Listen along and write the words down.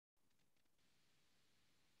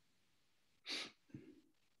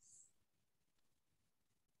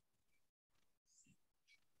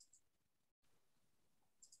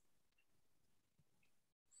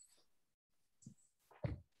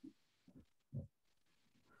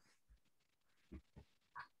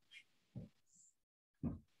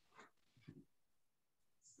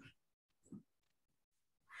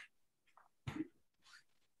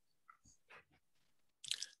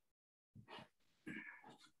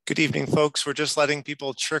Good evening, folks. We're just letting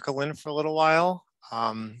people trickle in for a little while.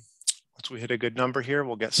 Once we hit a good number here,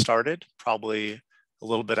 we'll get started, probably a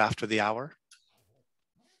little bit after the hour.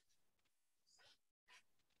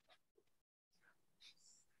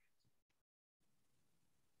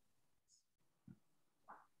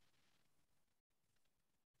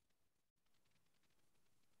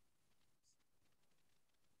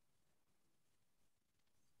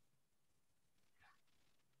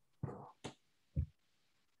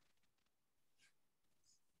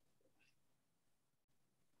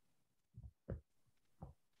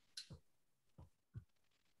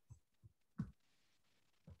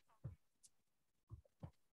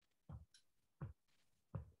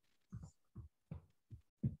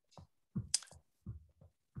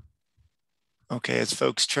 Okay, as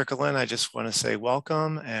folks trickle in, I just want to say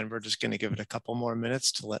welcome, and we're just going to give it a couple more minutes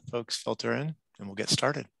to let folks filter in, and we'll get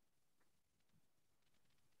started.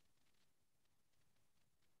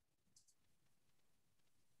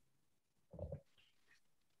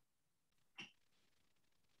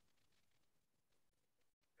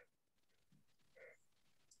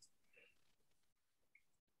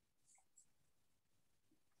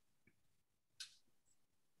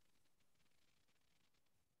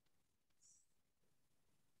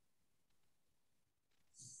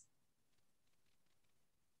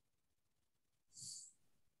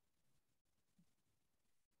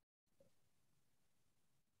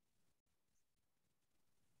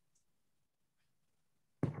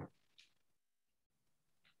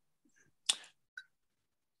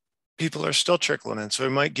 People are still trickling in, so we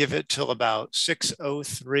might give it till about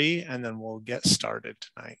 6:03, and then we'll get started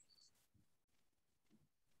tonight.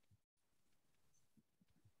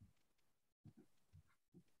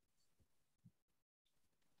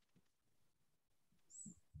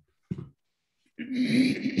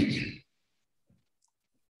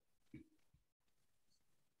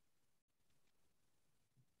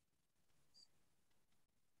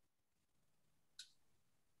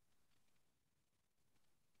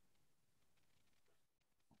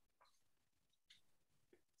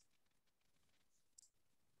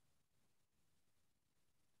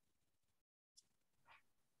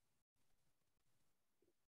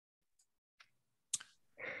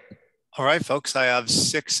 All right, folks, I have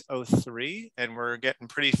 6:03 and we're getting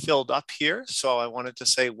pretty filled up here. So I wanted to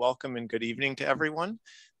say welcome and good evening to everyone.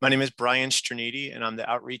 My name is Brian Sternidi and I'm the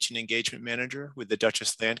Outreach and Engagement Manager with the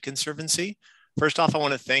Dutchess Land Conservancy. First off, I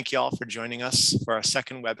want to thank you all for joining us for our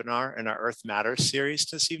second webinar in our Earth Matters series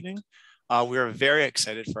this evening. We are very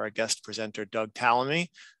excited for our guest presenter, Doug Tallamy.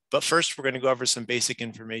 But first, we're going to go over some basic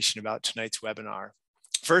information about tonight's webinar.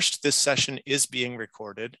 First, this session is being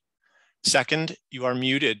recorded. Second, you are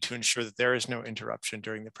muted to ensure that there is no interruption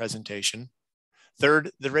during the presentation.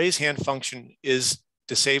 Third, the raise hand function is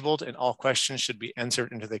disabled and all questions should be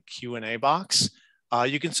entered into the Q&A box.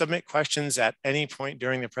 You can submit questions at any point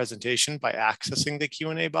during the presentation by accessing the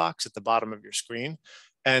Q&A box at the bottom of your screen.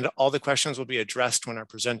 And all the questions will be addressed when our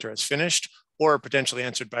presenter is finished or potentially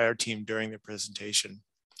answered by our team during the presentation.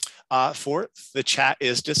 Fourth, the chat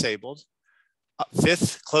is disabled.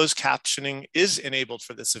 Fifth, closed captioning is enabled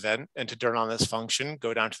for this event, and to turn on this function,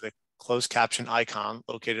 go down to the closed caption icon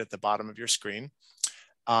located at the bottom of your screen.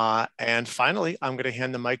 And finally, I'm going to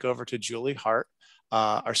hand the mic over to Julie Hart,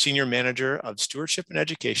 our Senior Manager of Stewardship and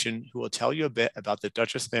Education, who will tell you a bit about the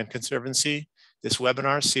Dutchess Land Conservancy, this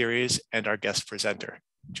webinar series, and our guest presenter.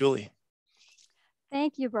 Julie.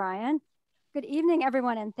 Thank you, Brian. Good evening,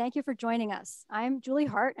 everyone, and thank you for joining us. I'm Julie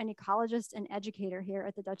Hart, an ecologist and educator here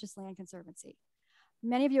at the Dutchess Land Conservancy.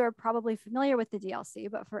 Many of you are probably familiar with the DLC,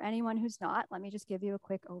 but for anyone who's not, let me just give you a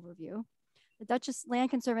quick overview. The Dutchess Land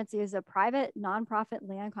Conservancy is a private, nonprofit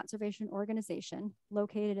land conservation organization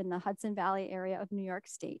located in the Hudson Valley area of New York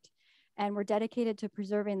State. And we're dedicated to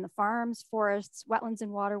preserving the farms, forests, wetlands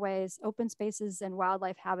and waterways, open spaces, and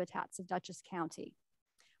wildlife habitats of Dutchess County.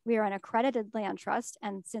 We are an accredited land trust,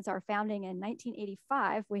 and since our founding in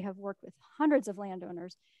 1985, we have worked with hundreds of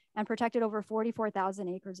landowners and protected over 44,000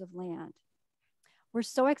 acres of land. We're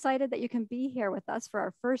so excited that you can be here with us for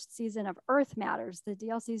our first season of Earth Matters, the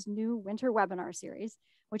DLC's new winter webinar series,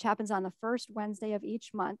 which happens on the first Wednesday of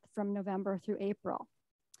each month from November through April.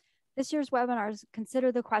 This year's webinars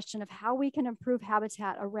consider the question of how we can improve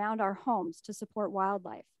habitat around our homes to support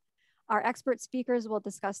wildlife. Our expert speakers will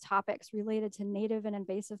discuss topics related to native and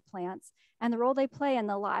invasive plants and the role they play in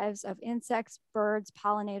the lives of insects, birds,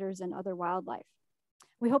 pollinators, and other wildlife.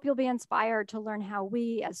 We hope you'll be inspired to learn how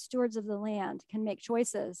we, as stewards of the land, can make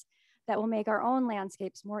choices that will make our own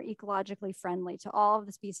landscapes more ecologically friendly to all of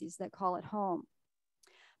the species that call it home.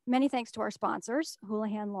 Many thanks to our sponsors,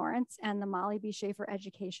 Houlihan Lawrence and the Molly B. Schaefer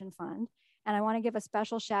Education Fund, And I want to give a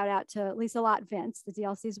special shout out to Lisa Lott-Vince, the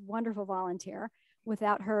DLC's wonderful volunteer.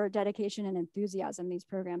 Without her dedication and enthusiasm, these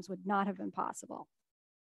programs would not have been possible.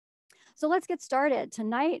 So let's get started.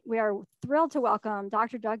 Tonight, we are thrilled to welcome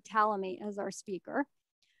Dr. Doug Tallamy as our speaker.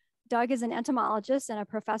 Doug is an entomologist and a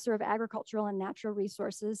professor of agricultural and natural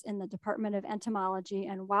resources in the Department of Entomology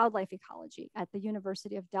and Wildlife Ecology at the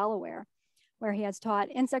University of Delaware, where he has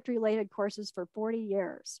taught insect-related courses for 40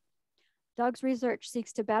 years. Doug's research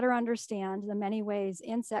seeks to better understand the many ways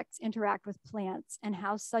insects interact with plants and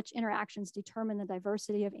how such interactions determine the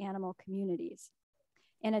diversity of animal communities.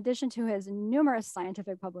 In addition to his numerous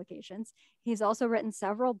scientific publications, he's also written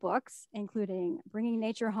several books, including Bringing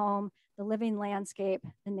Nature Home, The Living Landscape,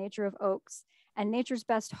 The Nature of Oaks, and Nature's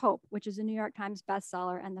Best Hope, which is a New York Times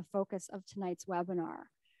bestseller and the focus of tonight's webinar.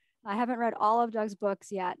 I haven't read all of Doug's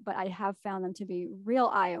books yet, but I have found them to be real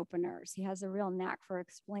eye-openers. He has a real knack for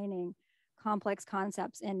explaining complex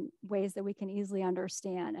concepts in ways that we can easily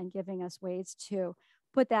understand and giving us ways to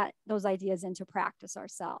put those ideas into practice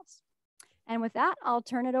ourselves. And with that, I'll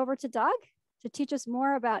turn it over to Doug to teach us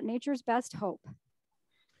more about Nature's Best Hope.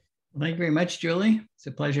 Well, thank you very much, Julie. It's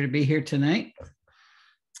a pleasure to be here tonight.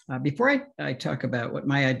 Before I talk about what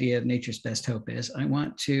my idea of Nature's Best Hope is, I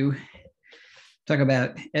want to talk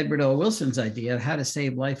about Edward O. Wilson's idea of how to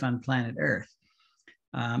save life on planet Earth.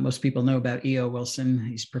 Most people know about E.O. Wilson.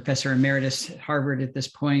 He's professor emeritus at Harvard at this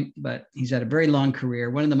point, but he's had a very long career,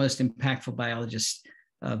 one of the most impactful biologists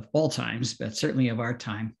of all times, but certainly of our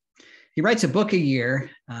time. He writes a book a year,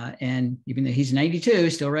 and even though he's 92,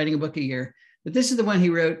 still writing a book a year, but this is the one he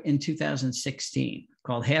wrote in 2016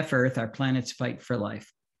 called Half Earth, Our Planet's Fight for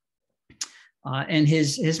Life. And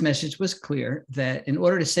his message was clear that in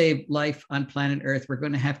order to save life on planet Earth, we're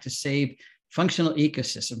going to have to save functional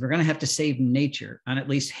ecosystems. We're going to have to save nature on at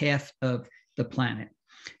least half of the planet.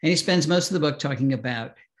 And he spends most of the book talking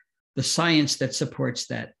about the science that supports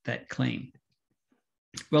that claim.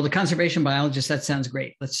 Well, the conservation biologist, that sounds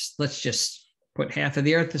great. Let's just put half of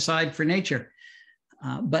the Earth aside for nature.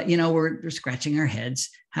 But, you know, we're scratching our heads.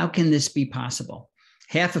 How can this be possible?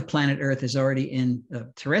 Half of planet Earth is already in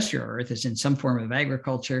terrestrial Earth is in some form of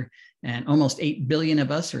agriculture, and almost 8 billion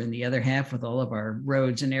of us are in the other half with all of our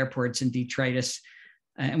roads and airports and detritus.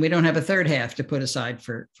 And we don't have a third half to put aside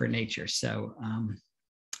for nature. So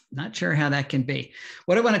not sure how that can be.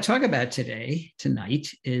 What I want to talk about tonight,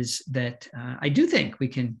 is that I do think we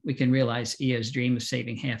can realize EO's dream of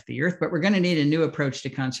saving half the Earth, but we're going to need a new approach to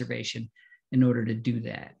conservation in order to do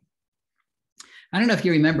that. I don't know if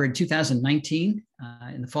you remember in 2019,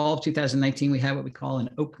 in the fall of 2019, we had what we call an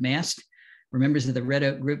oak mast, where members of the Red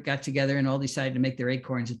Oak group got together and all decided to make their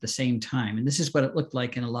acorns at the same time. And this is what it looked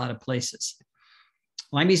like in a lot of places.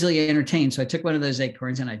 Well, I'm easily entertained, so I took one of those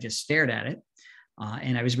acorns and I just stared at it.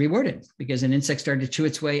 And I was rewarded because an insect started to chew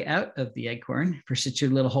its way out of the acorn, first it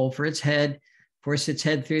chewed a little hole for its head, forced its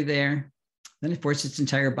head through there, then it forced its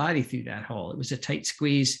entire body through that hole. It was a tight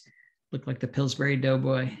squeeze, looked like the Pillsbury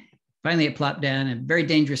Doughboy. Finally, it plopped down, a very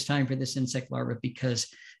dangerous time for this insect larva because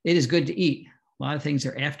it is good to eat. A lot of things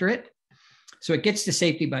are after it. So it gets to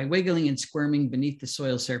safety by wiggling and squirming beneath the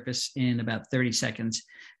soil surface in about 30 seconds.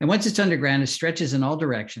 And once it's underground, it stretches in all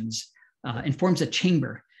directions and forms a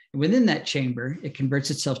chamber. And within that chamber, it converts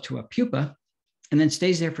itself to a pupa and then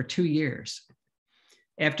stays there for 2 years.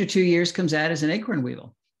 After 2 years, comes out as an acorn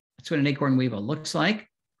weevil. That's what an acorn weevil looks like.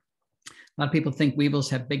 A lot of people think weevils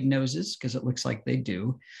have big noses because it looks like they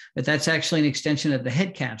do, but that's actually an extension of the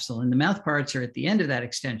head capsule, and the mouth parts are at the end of that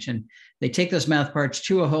extension. They take those mouth parts,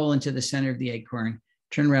 chew a hole into the center of the acorn,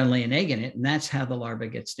 turn around, lay an egg in it, and that's how the larva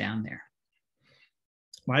gets down there.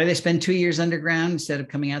 Why do they spend 2 years underground instead of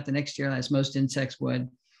coming out the next year as most insects would?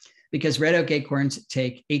 Because red oak acorns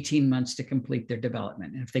take 18 months to complete their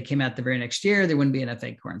development. And if they came out the very next year, there wouldn't be enough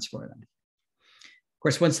acorns for them. Of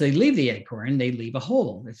course, once they leave the acorn, they leave a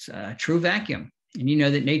hole. It's a true vacuum. And you know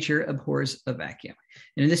that nature abhors a vacuum.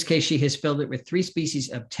 And in this case, she has filled it with 3 species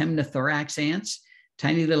of temnothorax ants,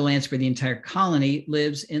 tiny little ants where the entire colony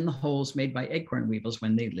lives in the holes made by acorn weevils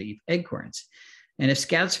when they leave acorns. And if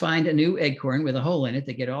scouts find a new acorn with a hole in it,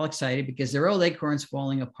 they get all excited because their old acorn's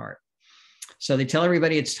falling apart. So they tell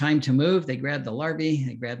everybody it's time to move. They grab the larvae,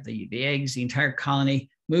 they grab the eggs, the entire colony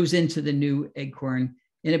moves into the new acorn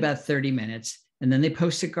in about 30 minutes. And then they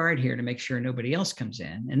post a guard here to make sure nobody else comes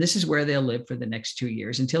in. And this is where they'll live for the next 2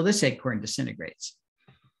 years until this acorn disintegrates.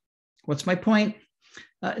 What's my point?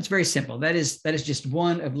 It's very simple. That is just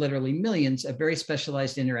one of literally millions of very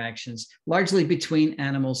specialized interactions, largely between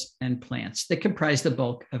animals and plants that comprise the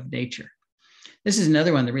bulk of nature. This is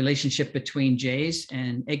another one, the relationship between jays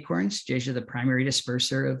and acorns. Jays are the primary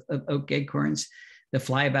disperser of oak acorns. They'll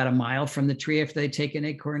fly about a mile from the tree after they take an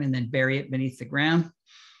acorn and then bury it beneath the ground.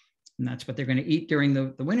 And that's what they're going to eat during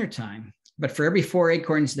the wintertime. But for every 4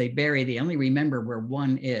 acorns they bury, they only remember where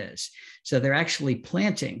one is. So they're actually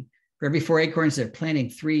planting, for every 4 acorns, they're planting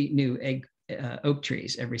 3 new oak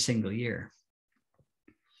trees every single year.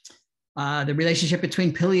 The relationship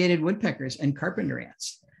between pileated woodpeckers and carpenter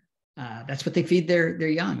ants. That's what they feed their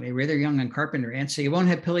young. They rear their young on carpenter ants. So you won't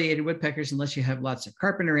have pileated woodpeckers unless you have lots of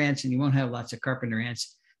carpenter ants, and you won't have lots of carpenter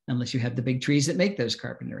ants unless you have the big trees that make those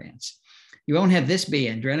carpenter ants. You won't have this bee,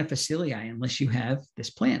 Andrena facilii, unless you have this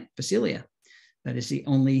plant, Phacelia. That is the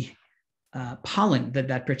only pollen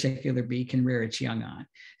that particular bee can rear its young on.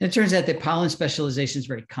 And it turns out that pollen specialization is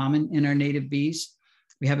very common in our native bees.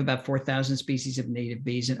 We have about 4,000 species of native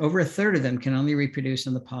bees, and over a third of them can only reproduce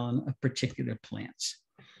on the pollen of particular plants.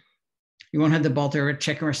 You won't have the Baltimore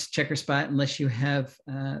checker spot unless you have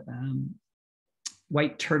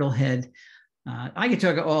white turtlehead. I could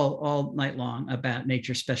talk all night long about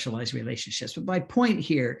nature's specialized relationships, but my point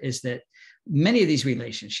here is that many of these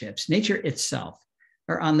relationships, nature itself,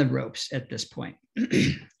 are on the ropes at this point.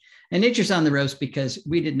 And nature's on the ropes because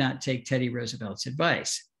we did not take Teddy Roosevelt's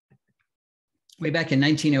advice. Way back in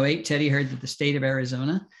 1908, Teddy heard that the state of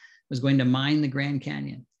Arizona was going to mine the Grand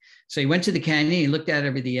Canyon. So he went to the canyon, he looked out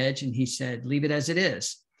over the edge, and he said, "Leave it as it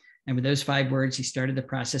is." And with those 5 words, he started the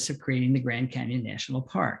process of creating the Grand Canyon National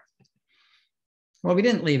Park. Well, we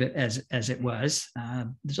didn't leave it as it was.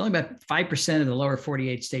 There's only about 5% of the lower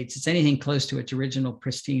 48 states it's anything close to its original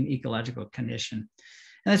pristine ecological condition.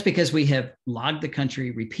 And that's because we have logged the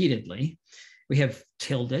country repeatedly. We have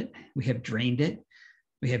tilled it, we have drained it,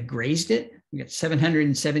 we have grazed it. We got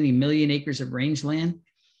 770 million acres of rangeland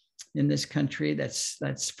in this country. That's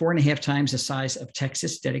 4.5 times the size of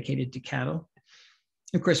Texas, dedicated to cattle.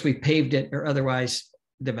 Of course, we paved it or otherwise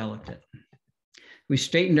developed it. We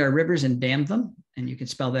straightened our rivers and dammed them, and you can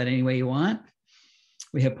spell that any way you want.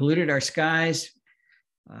 We have polluted our skies,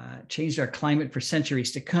 changed our climate for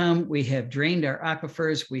centuries to come. We have drained our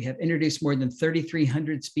aquifers. We have introduced more than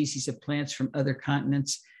 3,300 species of plants from other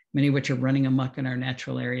continents, many of which are running amok in our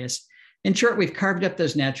natural areas. In short, we've carved up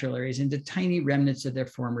those natural areas into tiny remnants of their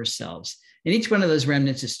former selves. And each one of those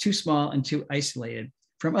remnants is too small and too isolated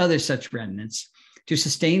from other such remnants to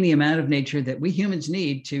sustain the amount of nature that we humans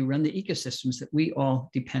need to run the ecosystems that we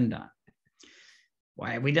all depend on.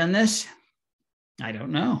 Why have we done this? I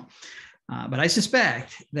don't know. But I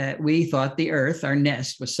suspect that we thought the earth, our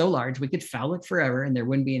nest, was so large we could foul it forever and there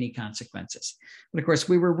wouldn't be any consequences. But of course,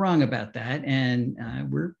 we were wrong about that. And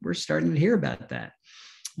we're starting to hear about that.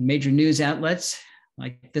 Major news outlets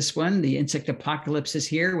like this one, the insect apocalypse is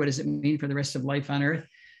here. What does it mean for the rest of life on Earth?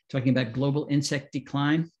 Talking about global insect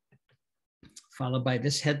decline. Followed by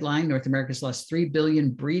this headline, North America's lost 3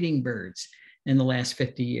 billion breeding birds in the last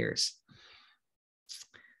 50 years.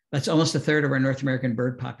 That's almost a third of our North American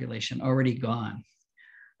bird population already gone.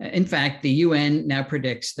 In fact, the UN now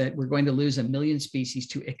predicts that we're going to lose 1 million species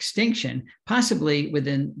to extinction, possibly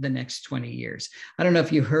within the next 20 years. I don't know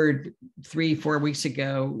if you heard 3-4 weeks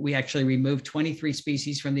ago, we actually removed 23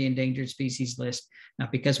 species from the endangered species list,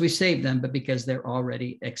 not because we saved them, but because they're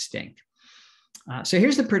already extinct. So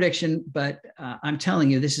here's the prediction, but I'm telling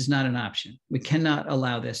you, this is not an option. We cannot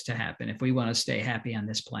allow this to happen if we want to stay happy on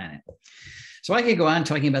this planet. So I could go on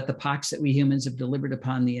talking about the pox that we humans have delivered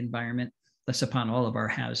upon the environment, thus upon all of our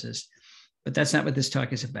houses. But that's not what this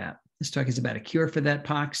talk is about. This talk is about a cure for that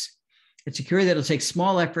pox. It's a cure that'll take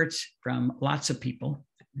small efforts from lots of people,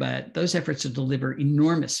 but those efforts will deliver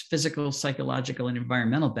enormous physical, psychological, and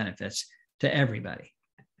environmental benefits to everybody.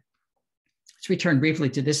 Let's return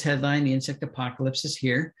briefly to this headline. The insect apocalypse is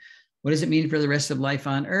here. What does it mean for the rest of life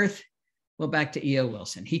on Earth? Well, back to E.O.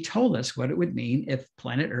 Wilson. He told us what it would mean if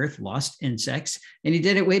planet Earth lost insects, and he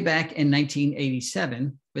did it way back in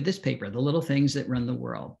 1987 with this paper, The Little Things That Run the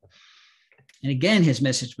World. And again, his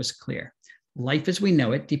message was clear. Life as we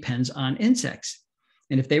know it depends on insects.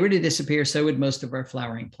 And if they were to disappear, so would most of our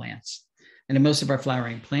flowering plants. And if most of our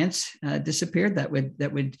flowering plants disappeared, that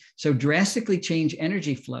would so drastically change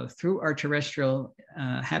energy flow through our terrestrial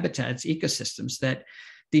habitats, ecosystems, that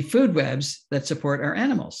the food webs that support our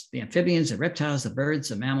animals, the amphibians, the reptiles, the birds,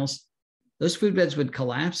 the mammals, those food webs would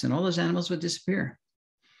collapse and all those animals would disappear.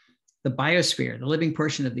 The biosphere, the living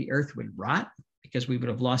portion of the earth, would rot because we would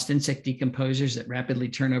have lost insect decomposers that rapidly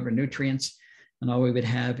turn over nutrients, and all we would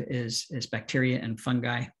have is bacteria and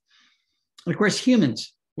fungi. And of course,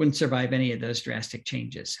 humans wouldn't survive any of those drastic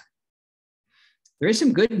changes. There is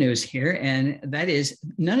some good news here, and that is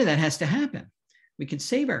none of that has to happen. We can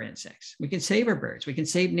save our insects, we can save our birds, we can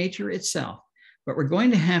save nature itself, but we're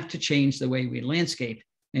going to have to change the way we landscape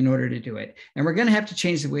in order to do it. And we're going to have to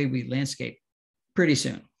change the way we landscape pretty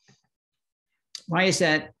soon. Why is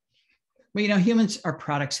that? Well, humans are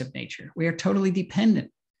products of nature. We are totally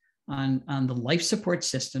dependent on the life support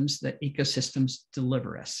systems that ecosystems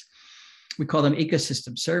deliver us. We call them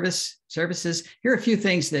ecosystem services. Here are a few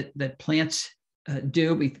things that plants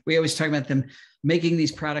do. We always talk about them making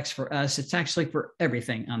these products for us. It's actually for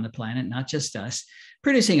everything on the planet, not just us.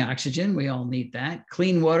 Producing oxygen, we all need that.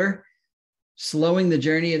 Clean water, slowing the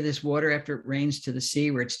journey of this water after it rains to the sea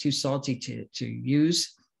where it's too salty to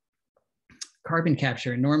use. Carbon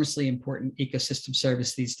capture, enormously important ecosystem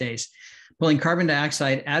service these days. Pulling carbon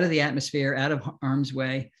dioxide out of the atmosphere, out of harm's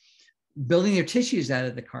way, building their tissues out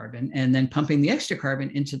of the carbon, and then pumping the extra carbon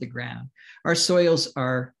into the ground. Our soils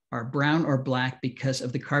are brown or black because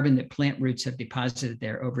of the carbon that plant roots have deposited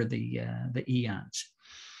there over the eons.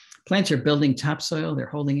 Plants are building topsoil, they're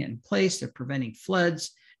holding it in place, they're preventing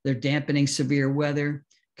floods, they're dampening severe weather,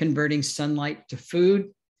 converting sunlight to food.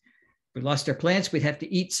 If we lost our plants, we'd have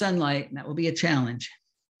to eat sunlight, and that will be a challenge.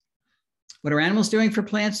 What are animals doing for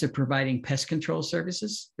plants? They're providing pest control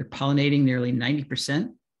services. They're pollinating nearly 90%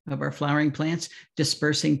 of our flowering plants,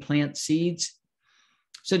 dispersing plant seeds.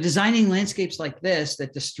 So designing landscapes like this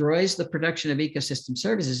that destroys the production of ecosystem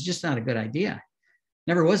services is just not a good idea.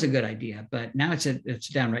 Never was a good idea, but now it's a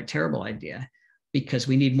downright terrible idea because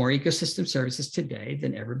we need more ecosystem services today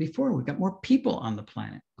than ever before. We've got more people on the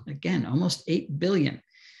planet. Again, almost 8 billion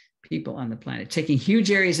people on the planet, taking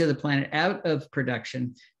huge areas of the planet out of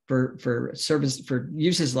production for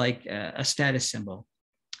uses like a status symbol.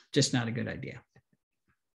 Just not a good idea.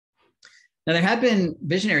 Now, there have been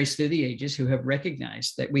visionaries through the ages who have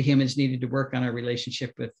recognized that we humans needed to work on our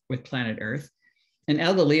relationship with planet Earth. And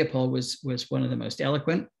Aldo Leopold was one of the most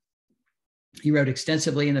eloquent. He wrote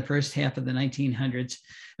extensively in the first half of the 1900s.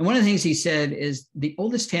 And one of the things he said is the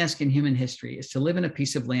oldest task in human history is to live in a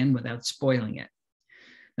piece of land without spoiling it.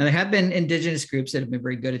 Now, there have been indigenous groups that have been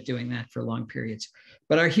very good at doing that for long periods,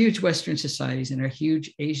 but our huge Western societies and our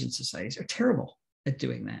huge Asian societies are terrible at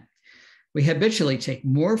doing that. We habitually take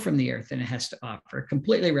more from the earth than it has to offer,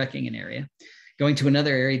 completely wrecking an area, going to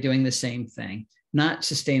another area, doing the same thing, not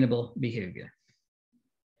sustainable behavior.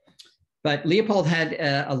 But Leopold had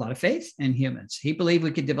a lot of faith in humans. He believed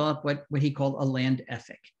we could develop what he called a land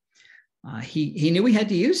ethic. He knew we had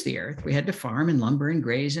to use the earth. We had to farm and lumber and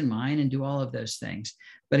graze and mine and do all of those things.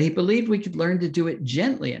 But he believed we could learn to do it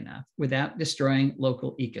gently enough without destroying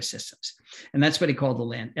local ecosystems. And that's what he called the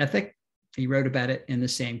land ethic. He wrote about it in the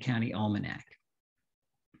same county almanac.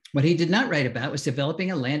 What he did not write about was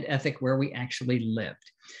developing a land ethic where we actually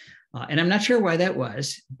lived. And I'm not sure why that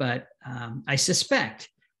was, but I suspect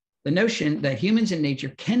the notion that humans and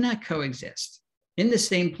nature cannot coexist in the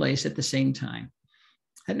same place at the same time.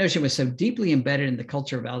 That notion was so deeply embedded in the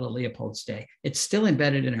culture of Aldo Leopold's day, it's still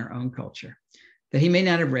embedded in our own culture, that he may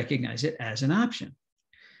not have recognized it as an option.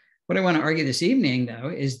 What I want to argue this evening, though,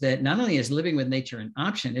 is that not only is living with nature an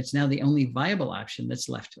option, it's now the only viable option that's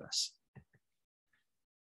left to us.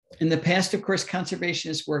 In the past, of course,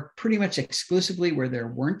 conservationists worked pretty much exclusively where there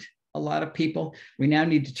weren't a lot of people. We now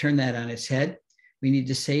need to turn that on its head. We need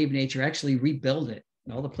to save nature, actually rebuild it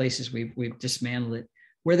in all the places we've dismantled it,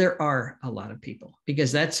 where there are a lot of people,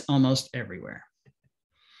 because that's almost everywhere.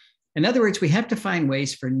 In other words, we have to find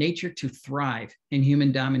ways for nature to thrive in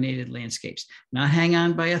human-dominated landscapes, not hang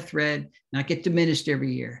on by a thread, not get diminished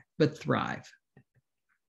every year, but thrive.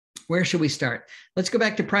 Where should we start? Let's go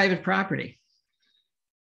back to private property.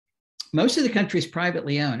 Most of the country is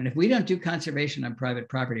privately owned, and if we don't do conservation on private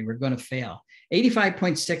property, we're going to fail.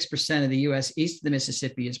 85.6% of the US east of the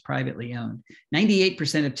Mississippi is privately owned.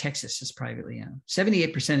 98% of Texas is privately owned.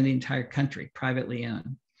 78% of the entire country privately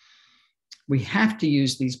owned. We have to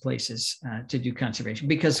use these places to do conservation,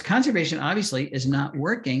 because conservation obviously is not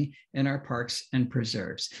working in our parks and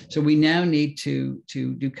preserves. So we now need to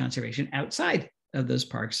do conservation outside of those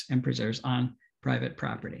parks and preserves on private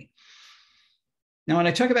property. Now, when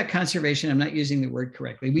I talk about conservation, I'm not using the word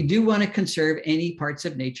correctly. We do want to conserve any parts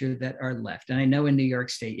of nature that are left. And I know in New York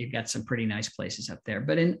State, you've got some pretty nice places up there,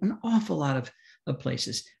 but in an awful lot of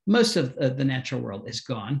places, most of the natural world is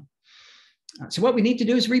gone. So what we need to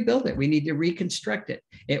do is rebuild it. We need to reconstruct it.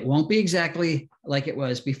 It won't be exactly like it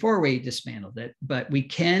was before we dismantled it, but we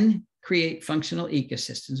can create functional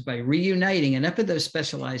ecosystems by reuniting enough of those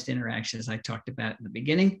specialized interactions I talked about in the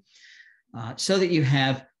beginning, so that you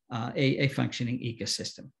have a functioning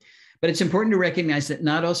ecosystem. But it's important to recognize that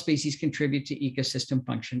not all species contribute to ecosystem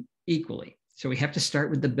function equally. So we have to start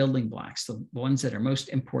with the building blocks, the ones that are most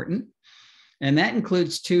important. And that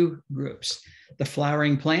includes two groups: the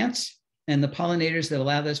flowering plants and the pollinators that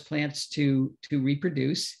allow those plants to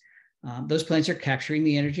reproduce. Those plants are capturing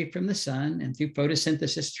the energy from the sun and through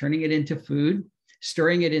photosynthesis, turning it into food.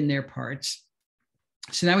 storing it in their parts.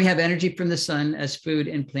 So now we have energy from the sun as food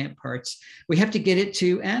and plant parts. We have to get it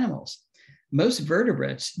to animals. Most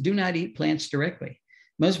vertebrates do not eat plants directly.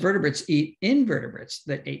 Most vertebrates eat invertebrates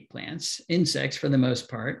that ate plants, insects for the most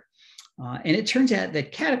part. And it turns out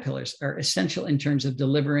that caterpillars are essential in terms of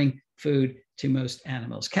delivering food to most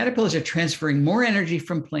animals. Caterpillars are transferring more energy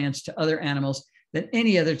from plants to other animals than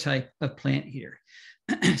any other type of plant eater.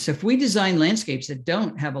 So if we design landscapes that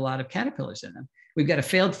don't have a lot of caterpillars in them, we've got a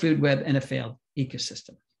failed food web and a failed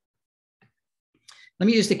ecosystem. Let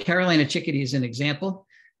me use the Carolina chickadee as an example.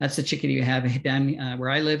 That's the chickadee you have down where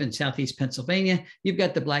I live in Southeast Pennsylvania. You've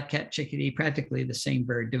got the black-capped chickadee, practically the same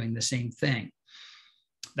bird doing the same thing.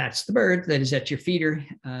 That's the bird that is at your feeder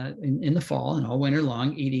in the fall and all winter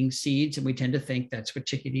long eating seeds, and we tend to think that's what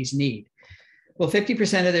chickadees need. Well,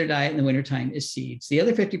 50% of their diet in the wintertime is seeds. The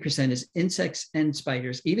other 50% is insects and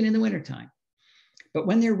spiders, even in the wintertime. But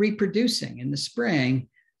when they're reproducing in the spring,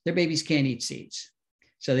 their babies can't eat seeds.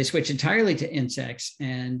 So they switch entirely to insects,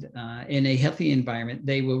 and in a healthy environment,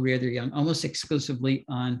 they will rear their young almost exclusively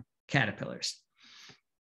on caterpillars.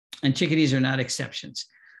 And chickadees are not exceptions.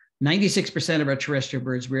 96% of our terrestrial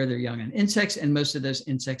birds rear their young on insects, and most of those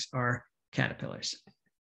insects are caterpillars.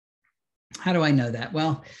 How do I know that?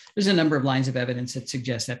 Well, there's a number of lines of evidence that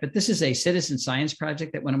suggest that, but this is a citizen science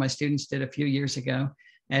project that one of my students did a few years ago,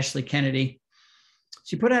 Ashley Kennedy.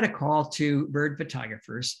 She put out a call to bird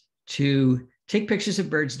photographers to take pictures of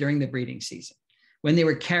birds during the breeding season when they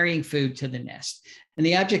were carrying food to the nest. And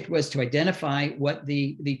the object was to identify what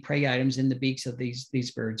the prey items in the beaks of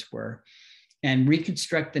these birds were and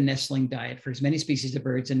reconstruct the nestling diet for as many species of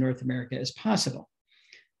birds in North America as possible.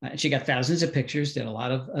 She got thousands of pictures, did a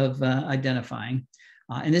lot of identifying.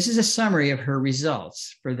 And this is a summary of her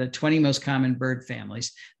results for the 20 most common bird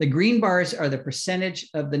families. The green bars are the percentage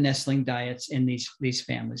of the nestling diets in these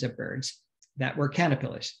families of birds that were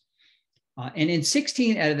caterpillars. And in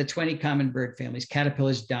 16 out of the 20 common bird families,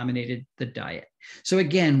 caterpillars dominated the diet. So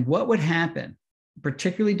again, what would happen,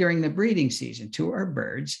 particularly during the breeding season, to our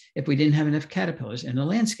birds if we didn't have enough caterpillars in the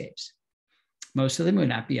landscapes? Most of them would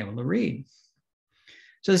not be able to read.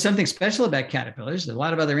 So there's something special about caterpillars. There's a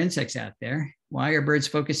lot of other insects out there. Why are birds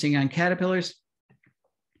focusing on caterpillars?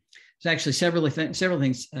 There's actually several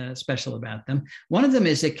things special about them. One of them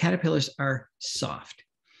is that caterpillars are soft.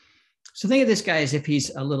 So think of this guy as if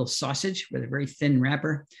he's a little sausage with a very thin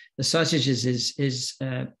wrapper. The sausage is his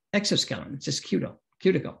exoskeleton. It's just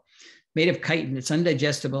cuticle made of chitin. It's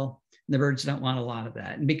undigestible. And the birds don't want a lot of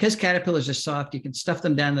that. And because caterpillars are soft, you can stuff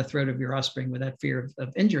them down the throat of your offspring without fear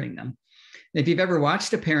of injuring them. And if you've ever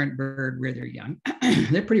watched a parent bird rear their young,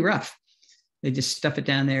 they're pretty rough. They just stuff it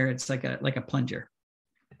down there. It's like a plunger.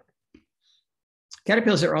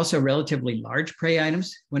 Caterpillars are also relatively large prey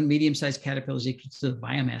items. One medium-sized caterpillar is equal to the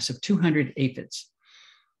biomass of 200 aphids.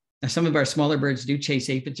 Now, some of our smaller birds do chase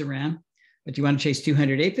aphids around, but do you want to chase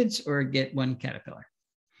 200 aphids or get one caterpillar?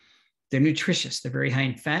 They're nutritious. They're very high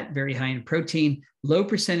in fat, very high in protein, low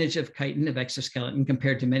percentage of chitin, of exoskeleton,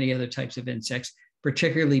 compared to many other types of insects,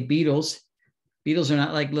 particularly beetles. Beetles are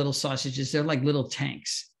not like little sausages. They're like little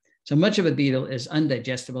tanks. So much of a beetle is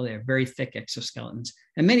undigestible. They have very thick exoskeletons.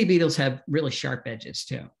 And many beetles have really sharp edges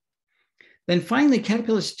too. Then finally,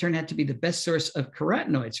 caterpillars turn out to be the best source of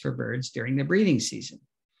carotenoids for birds during the breeding season.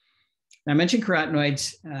 Now, I mentioned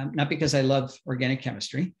carotenoids, not because I love organic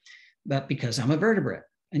chemistry, but because I'm a vertebrate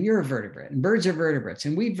and you're a vertebrate and birds are vertebrates,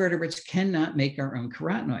 and we vertebrates cannot make our own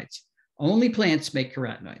carotenoids. Only plants make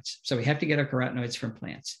carotenoids. So we have to get our carotenoids from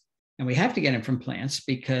plants. And we have to get them from plants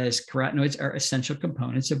because carotenoids are essential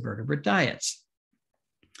components of vertebrate diets.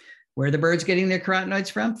 Where are the birds getting their carotenoids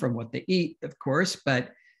from? From what they eat, of course, but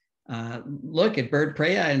look at bird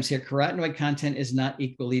prey items here. Carotenoid content is not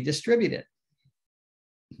equally distributed.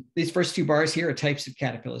 These first two bars here are types of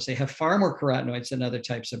caterpillars. They have far more carotenoids than other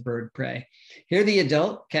types of bird prey. Here are the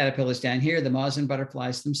adult caterpillars down here, the moths and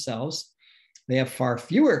butterflies themselves. They have far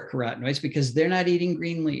fewer carotenoids because they're not eating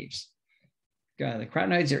green leaves. The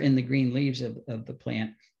carotenoids are in the green leaves of the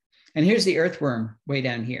plant. And here's the earthworm way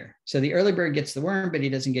down here. So the early bird gets the worm, but he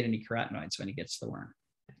doesn't get any carotenoids when he gets the worm.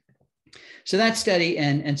 So that study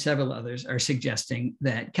and several others are suggesting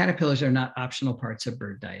that caterpillars are not optional parts of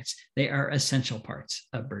bird diets. They are essential parts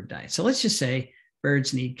of bird diets. So let's just say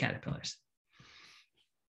birds need caterpillars.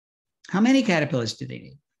 How many caterpillars do they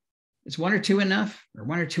need? Is one or two enough, or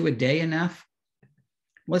one or two a day enough?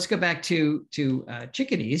 Let's go back to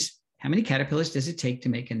chickadees. How many caterpillars does it take to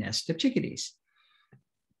make a nest of chickadees?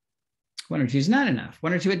 One or two is not enough.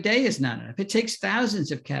 One or two a day is not enough. It takes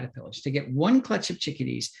thousands of caterpillars to get one clutch of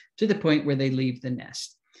chickadees to the point where they leave the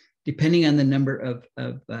nest. depending on the number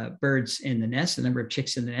of birds in the nest, the number of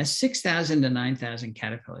chicks in the nest, 6,000 to 9,000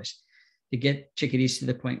 caterpillars to get chickadees to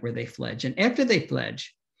the point where they fledge. And after they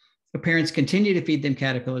fledge, the parents continue to feed them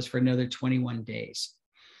caterpillars for another 21 days.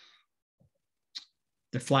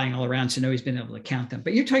 They're flying all around, so nobody's been able to count them.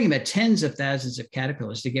 But you're talking about tens of thousands of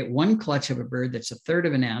caterpillars to get one clutch of a bird that's 1/3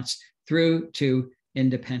 of an ounce through to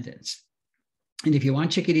independence. And if you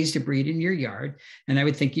want chickadees to breed in your yard, and I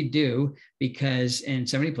would think you do, because in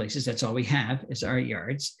so many places, that's all we have is our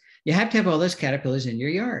yards, you have to have all those caterpillars in your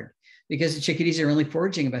yard, because the chickadees are only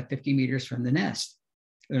foraging about 50 meters from the nest.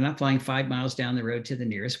 They're not flying 5 miles down the road to the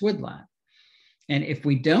nearest woodlot. And if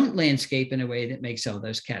we don't landscape in a way that makes all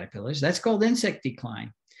those caterpillars, that's called insect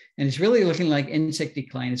decline. And it's really looking like insect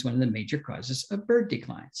decline is one of the major causes of bird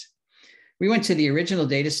declines. We went to the original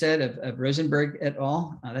data set of Rosenberg et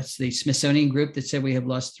al. That's the Smithsonian group that said we have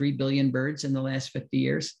lost 3 billion birds in the last 50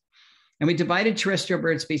 years. And we divided terrestrial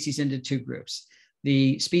bird species into 2 groups.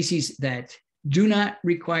 The species that do not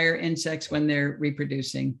require insects when they're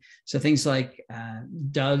reproducing. So things like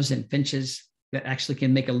doves and finches that actually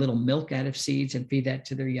can make a little milk out of seeds and feed that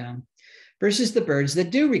to their young, versus the birds that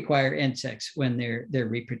do require insects when they're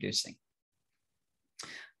reproducing.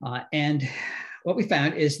 And what we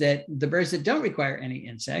found is that the birds that don't require any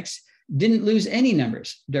insects didn't lose any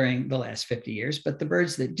numbers during the last 50 years, but the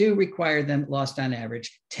birds that do require them lost on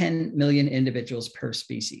average 10 million individuals per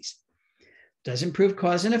species. Doesn't prove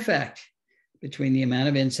cause and effect between the amount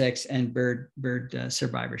of insects and bird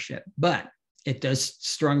survivorship, but it does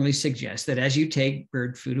strongly suggest that as you take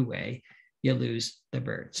bird food away, you lose the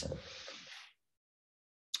birds.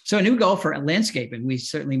 So a new goal for landscaping we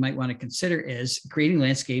certainly might want to consider is creating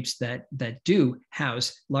landscapes that do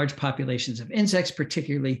house large populations of insects,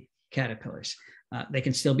 particularly caterpillars. They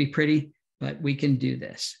can still be pretty, but we can do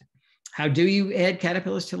this. How do you add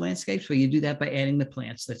caterpillars to landscapes? Well, you do that by adding the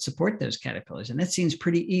plants that support those caterpillars. And that seems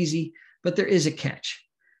pretty easy, but there is a catch.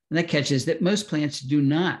 And that catch is that most plants do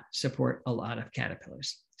not support a lot of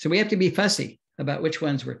caterpillars. So we have to be fussy about which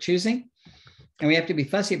ones we're choosing. And we have to be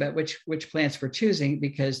fussy about which plants we're choosing,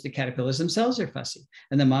 because the caterpillars themselves are fussy.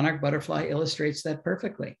 And the monarch butterfly illustrates that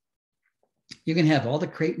perfectly. You can have all the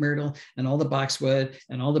crepe myrtle and all the boxwood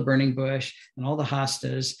and all the burning bush and all the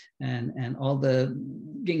hostas and all the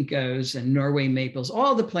ginkgos and Norway maples,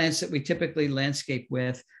 all the plants that we typically landscape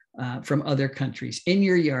with from other countries in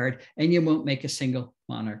your yard, and you won't make a single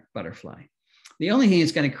monarch butterfly. The only thing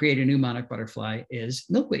that's going to create a new monarch butterfly is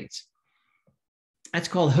milkweeds. That's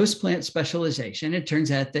called host plant specialization. It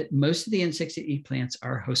turns out that most of the insects that eat plants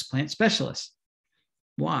are host plant specialists.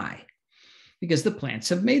 Why? Because the plants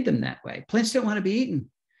have made them that way. Plants don't want to be eaten.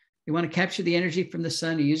 They want to capture the energy from the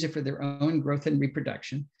sun and use it for their own growth and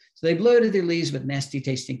reproduction. So they blow to their leaves with nasty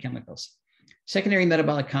tasting chemicals, secondary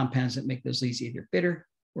metabolic compounds that make those leaves either bitter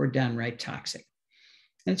or downright toxic.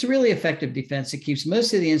 And it's a really effective defense that keeps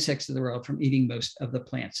most of the insects of the world from eating most of the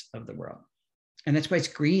plants of the world. And that's why it's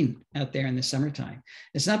green out there in the summertime.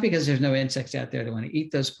 It's not because there's no insects out there that want to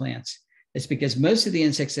eat those plants. It's because most of the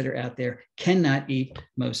insects that are out there cannot eat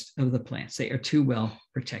most of the plants. They are too well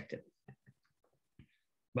protected.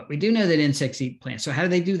 But we do know that insects eat plants. So how do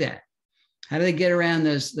they do that? How do they get around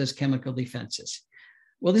those chemical defenses?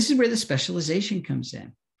 Well, this is where the specialization comes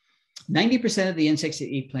in. 90% of the insects that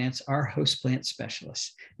eat plants are host plant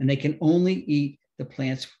specialists, and they can only eat the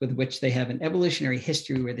plants with which they have an evolutionary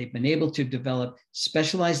history where they've been able to develop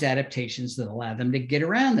specialized adaptations that allow them to get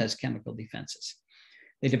around those chemical defenses.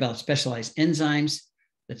 They develop specialized enzymes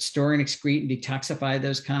that store and excrete and detoxify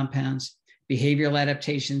those compounds, behavioral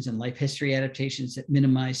adaptations and life history adaptations that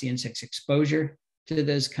minimize the insect's exposure to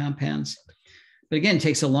those compounds. But again, it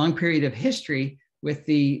takes a long period of history with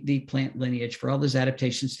the plant lineage for all those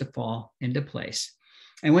adaptations to fall into place.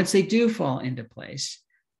 And once they do fall into place,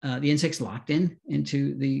 the insect's locked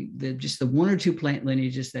into just the 1 or 2 plant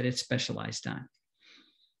lineages that it's specialized on.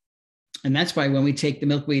 And that's why when we take the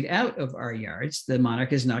milkweed out of our yards, the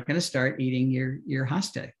monarch is not going to start eating your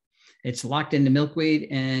hosta. It's locked into milkweed,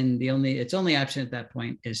 and its only option at that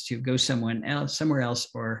point is to go somewhere else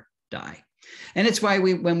or die. And it's why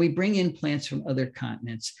when we bring in plants from other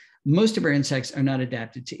continents, most of our insects are not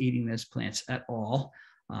adapted to eating those plants at all.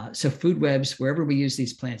 So food webs, wherever we use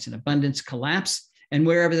these plants in abundance, collapse. And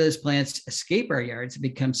wherever those plants escape our yards and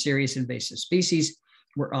become serious invasive species,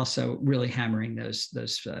 we're also really hammering those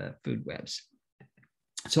food webs.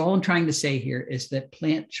 So all I'm trying to say here is that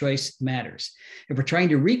plant choice matters. If we're trying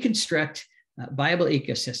to reconstruct viable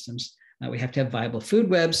ecosystems, we have to have viable food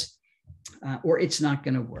webs, or it's not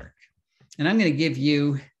going to work. And I'm going to give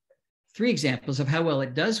you 3 examples of how well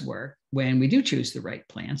it does work when we do choose the right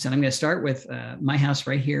plants. And I'm going to start with my house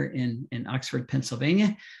right here in Oxford,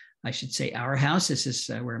 Pennsylvania. I should say our house. This is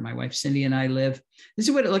where my wife Cindy and I live. This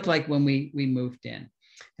is what it looked like when we moved in.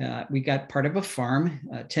 We got part of a farm,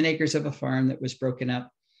 10 acres of a farm that was broken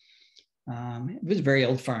up. It was a very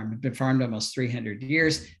old farm. It had been farmed almost 300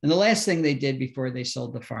 years. And the last thing they did before they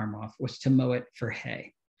sold the farm off was to mow it for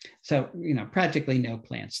hay. So, practically no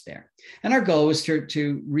plants there. And our goal was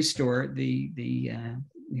to restore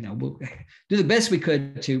we'll do the best we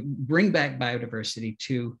could to bring back biodiversity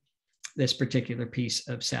to this particular piece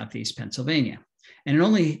of Southeast Pennsylvania. And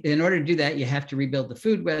in order to do that, you have to rebuild the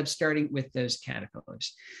food web, starting with those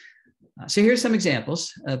caterpillars. So here's some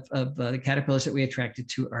examples of the caterpillars that we attracted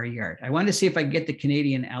to our yard. I wanted to see if I could get the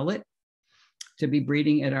Canadian owlet to be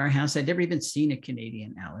breeding at our house. I'd never even seen a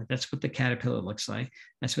Canadian owlet. That's what the caterpillar looks like.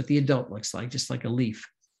 That's what the adult looks like, just like a leaf.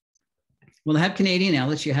 Well, to have Canadian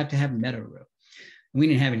owlets, you have to have meadow rue. We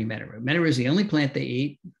didn't have any meadow rue. Meadow rue is the only plant they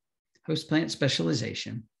eat, host plant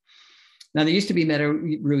specialization. Now, there used to be meadow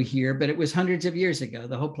rue here, but it was hundreds of years ago.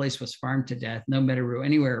 The whole place was farmed to death. No meadow rue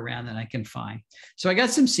anywhere around that I can find. So I got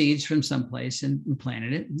some seeds from someplace and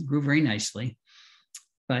planted it. It grew very nicely.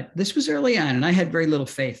 But this was early on, and I had very little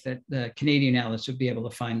faith that the Canadian owlets would be able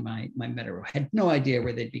to find my meadow rue. I had no idea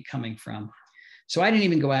where they'd be coming from. So I didn't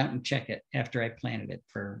even go out and check it after I planted it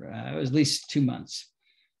for at least 2 months.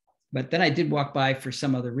 But then I did walk by for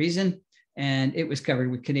some other reason, and it was covered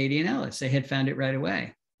with Canadian owlets. They had found it right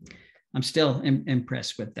away. I'm still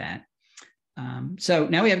impressed with that. So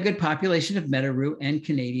now we have a good population of meadow rue and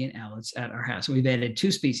Canadian owlets at our house. We've added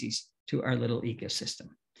 2 species to our little ecosystem.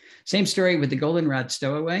 Same story with the goldenrod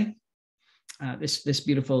stowaway. This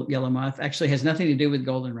beautiful yellow moth actually has nothing to do with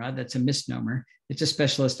goldenrod. That's a misnomer. It's a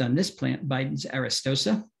specialist on this plant, Biden's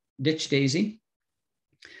aristosa, ditch daisy.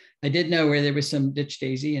 I did know where there was some ditch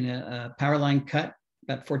daisy in a power line cut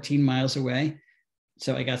about 14 miles away.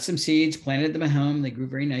 So I got some seeds, planted them at home. They grew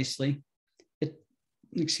very nicely.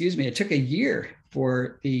 It took a year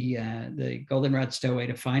for the goldenrod stowaway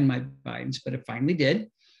to find my Bidens, but it finally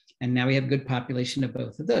did. And now we have a good population of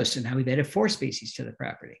both of those. So now we've added 4 species to the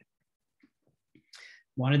property.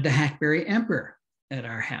 Wanted the hackberry emperor at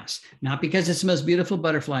our house, not because it's the most beautiful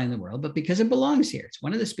butterfly in the world, but because it belongs here. It's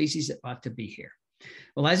one of the species that ought to be here.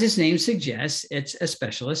 Well, as its name suggests, it's a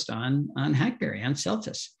specialist on hackberry, on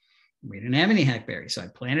Celtis. We didn't have any hackberry, so I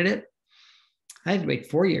planted it. I had to wait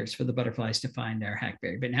 4 years for the butterflies to find our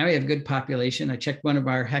hackberry, but now we have a good population. I checked one of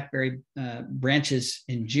our hackberry branches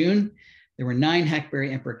in June. There were 9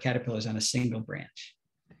 hackberry emperor caterpillars on a single branch.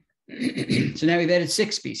 So now we've added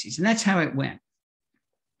 6 species, and that's how it went.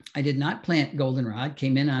 I did not plant goldenrod,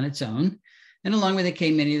 came in on its own, and along with it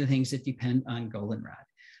came many of the things that depend on goldenrod,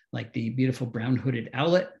 like the beautiful brown-hooded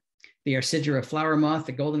owlet, the Arcigera flower moth,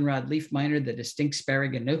 the goldenrod leaf miner, the distinct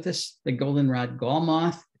sparaginothus, the goldenrod gall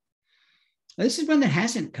moth. This is one that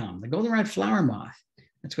hasn't come, the goldenrod flower moth.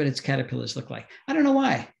 That's what its caterpillars look like. I don't know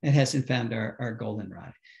why it hasn't found our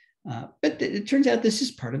goldenrod, but it turns out this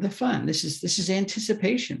is part of the fun. This is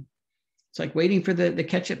anticipation. It's like waiting for the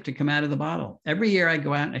ketchup to come out of the bottle. Every year I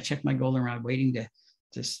go out and I check my goldenrod, waiting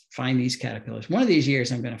to find these caterpillars. One of these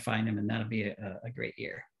years I'm going to find them, and that'll be a great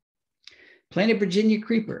year. Planted Virginia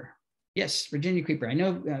creeper. Yes, Virginia creeper. I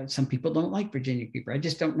know some people don't like Virginia creeper. I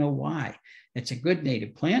just don't know why. It's a good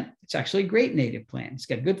native plant. It's actually a great native plant. It's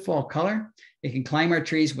got a good fall color. It can climb our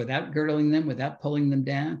trees without girdling them, without pulling them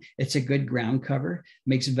down. It's a good ground cover.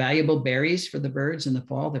 Makes valuable berries for the birds in the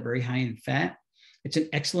fall. They're very high in fat. It's an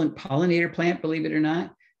excellent pollinator plant, believe it or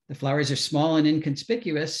not. The flowers are small and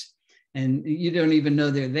inconspicuous, and you don't even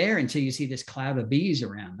know they're there until you see this cloud of bees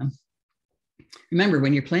around them. Remember,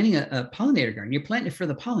 when you're planting a pollinator garden, you're planting it for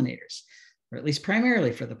the pollinators, or at least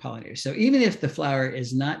primarily for the pollinators. So even if the flower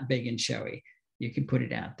is not big and showy, you can put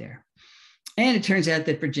it out there. And it turns out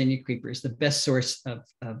that Virginia creeper is the best source of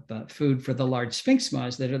food for the large sphinx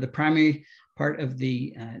moths that are the primary part of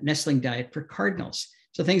the nestling diet for cardinals.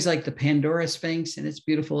 So things like the Pandora sphinx and its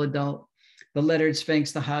beautiful adult, the lettered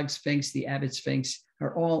sphinx, the hog sphinx, the abbot sphinx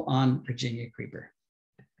are all on Virginia creeper.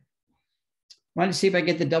 Wanted to see if I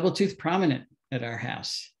get the double-toothed prominent at our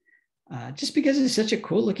house, just because it's such a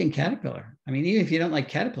cool looking caterpillar. I mean, even if you don't like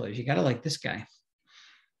caterpillars, you got to like this guy.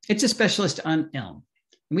 It's a specialist on elm.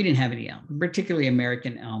 And we didn't have any elm, particularly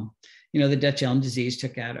American elm. You know, the Dutch elm disease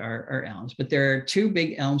took out our elms, but there are 2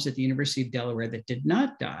 big elms at the University of Delaware that did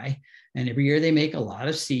not die. And every year they make a lot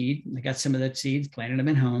of seed. I got some of that seeds, planted them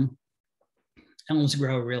at home. Elms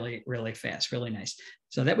grow really, really fast, really nice.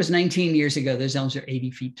 So that was 19 years ago. Those elms are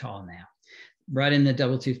 80 feet tall now. Brought in the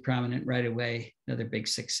double-toothed prominent right away. Another big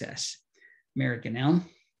success. American elm.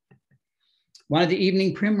 Wanted the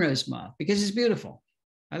evening primrose moth because it's beautiful.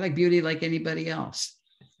 I like beauty like anybody else.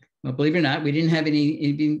 Well, believe it or not, we didn't have any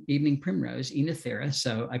evening primrose, Enethera,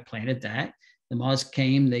 so I planted that. The moths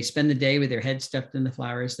came, they spend the day with their head stuffed in the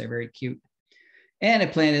flowers. They're very cute. And I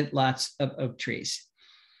planted lots of oak trees.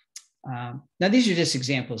 Now, these are just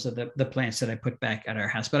examples of the plants that I put back at our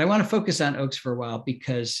house, but I want to focus on oaks for a while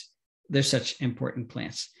because they're such important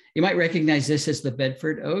plants. You might recognize this as the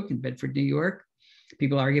Bedford oak in Bedford, New York.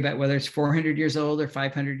 People argue about whether it's 400 years old or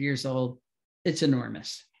 500 years old. It's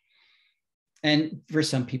enormous. And for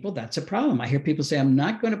some people, that's a problem. I hear people say, I'm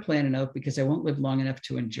not going to plant an oak because I won't live long enough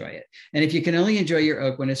to enjoy it. And if you can only enjoy your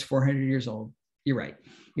oak when it's 400 years old, you're right,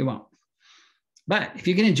 you won't. But if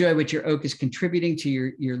you can enjoy what your oak is contributing to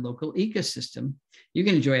your local ecosystem, you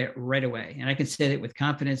can enjoy it right away. And I can say that with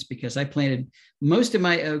confidence because I planted most of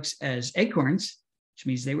my oaks as acorns, which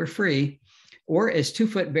means they were free, or as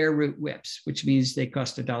 2-foot bare root whips, which means they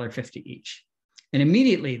cost $1.50 each. And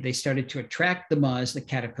immediately they started to attract the moths, the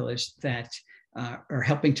caterpillars that are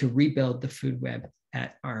helping to rebuild the food web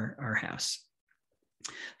at our house.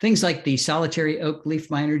 Things like the solitary oak leaf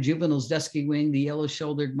miner, Juvenil's dusky wing, the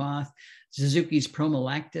yellow-shouldered moth, Suzuki's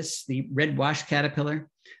promolactus, the red wash caterpillar,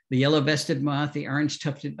 the yellow-vested moth, the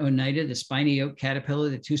orange-tufted oneida, the spiny oak caterpillar,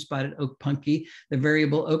 the two-spotted oak punky, the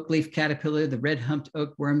variable oak leaf caterpillar, the red-humped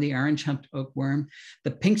oak worm, the orange-humped oak worm,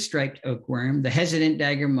 the pink-striped oak worm, the hesitant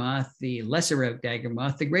dagger moth, the lesser oak dagger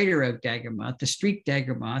moth, the greater oak dagger moth, the streaked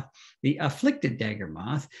dagger moth, the afflicted dagger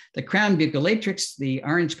moth, the crown buccolatrix, the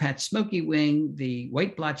orange-patched smoky wing, the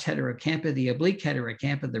white-blotched heterocampa, the oblique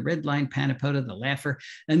heterocampa, the red-lined panapoda, the laugher,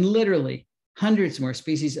 and literally hundreds more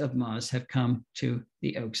species of moths have come to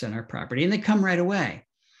the oaks on our property, and they come right away.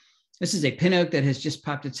 This is a pin oak that has just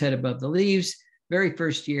popped its head above the leaves, very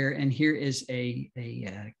first year, and here is a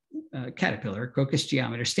caterpillar, Crocus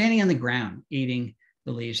geometer, standing on the ground eating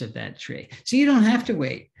the leaves of that tree. So you don't have to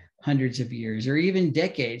wait hundreds of years or even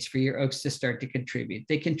decades for your oaks to start to contribute.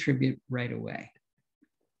 They contribute right away.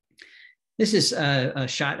 This is a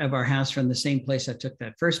shot of our house from the same place I took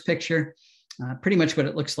that first picture. Pretty much what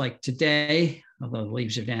it looks like today, although the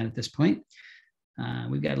leaves are down at this point.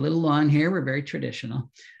 We've got a little lawn here. We're very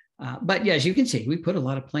traditional. But yeah, as you can see, we put a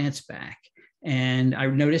lot of plants back. And I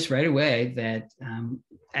noticed right away that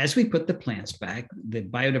as we put the plants back, the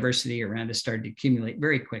biodiversity around us started to accumulate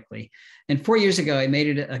very quickly. And 4 years ago, I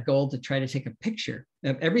made it a goal to try to take a picture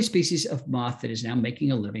of every species of moth that is now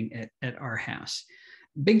making a living at our house.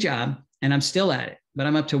 Big job, and I'm still at it, but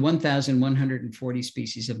I'm up to 1,140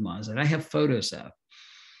 species of moths that I have photos of.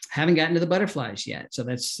 Haven't gotten to the butterflies yet, so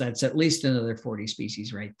that's at least another 40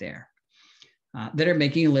 species right there that are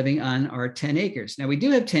making a living on our 10 acres. Now, we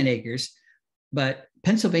do have 10 acres, but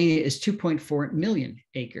Pennsylvania is 2.4 million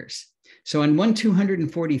acres. So on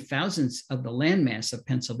 1/240,000th of the landmass of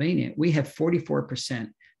Pennsylvania, we have 44%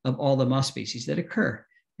 of all the moth species that occur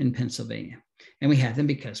in Pennsylvania. And we have them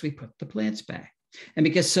because we put the plants back. And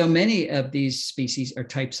because so many of these species are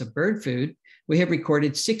types of bird food, we have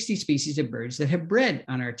recorded 60 species of birds that have bred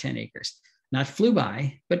on our 10 acres, not flew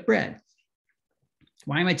by, but bred.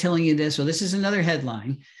 Why am I telling you this? Well, this is another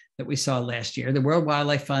headline that we saw last year. The World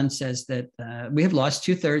Wildlife Fund says that we have lost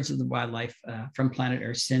 2/3 of the wildlife from planet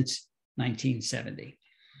Earth since 1970.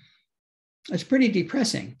 It's pretty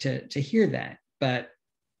depressing to hear that, but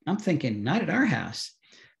I'm thinking not at our house.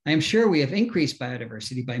 I am sure we have increased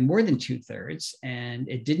biodiversity by more than 2/3, and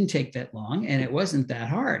it didn't take that long, and it wasn't that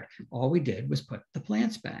hard. All we did was put the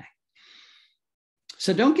plants back.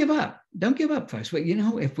 So don't give up. Don't give up, folks. But, you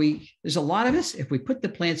know, there's a lot of us, if we put the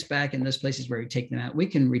plants back in those places where we take them out, we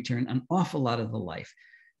can return an awful lot of the life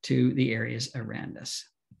to the areas around us.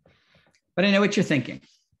 But I know what you're thinking.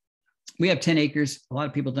 We have 10 acres. A lot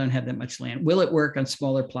of people don't have that much land. Will it work on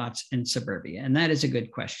smaller plots in suburbia? And that is a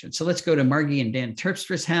good question. So let's go to Margie and Dan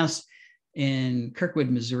Terpstra's house in Kirkwood,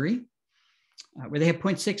 Missouri, where they have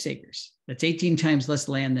 0.6 acres. That's 18 times less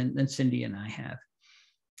land than Cindy and I have.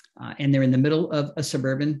 And they're in the middle of a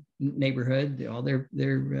suburban neighborhood. All their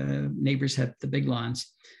neighbors have the big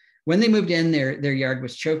lawns. When they moved in, their yard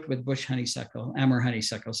was choked with bush honeysuckle, Amur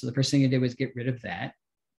honeysuckle. So the first thing they did was get rid of that.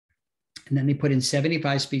 And then they put in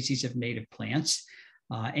 75 species of native plants,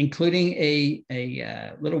 including a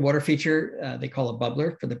little water feature they call a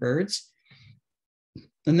bubbler for the birds.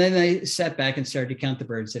 And then they sat back and started to count the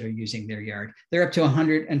birds that are using their yard. They're up to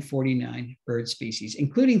 149 bird species,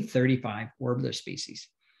 including 35 warbler species.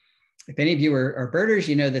 If any of you are birders,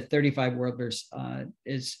 you know that 35 warblers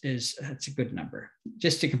that's a good number.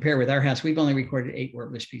 Just to compare with our house, we've only recorded 8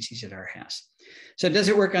 warbler species at our house. So does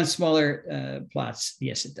it work on smaller plots?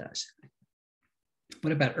 Yes, it does.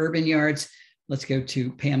 What about urban yards? Let's go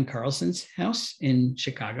to Pam Carlson's house in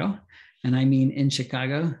Chicago. And I mean in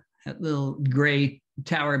Chicago, that little gray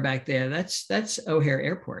tower back there, that's O'Hare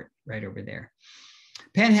Airport right over there.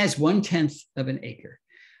 Penn has 1/10 of an acre,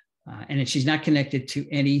 and she's not connected to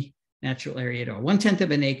any natural area at all. 1/10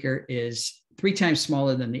 of an acre is 3 times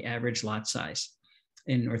smaller than the average lot size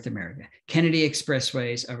in North America. Kennedy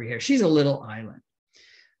Expressway is over here. She's a little island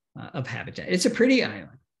of habitat. It's a pretty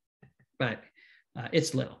island, but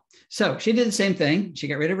it's little. So she did the same thing. She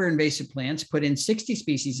got rid of her invasive plants, put in 60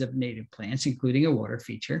 species of native plants, including a water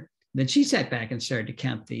feature. Then she sat back and started to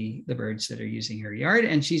count the birds that are using her yard,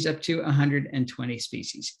 and she's up to 120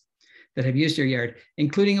 species that have used her yard,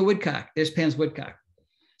 including a woodcock. There's Pam's woodcock.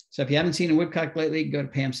 So if you haven't seen a woodcock lately, go to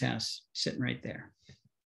Pam's house, sitting right there.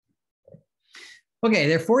 Okay,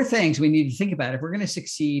 there are 4 things we need to think about if we're going to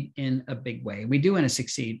succeed in a big way. We do want to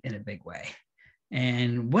succeed in a big way.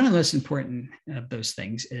 And one of the most important of those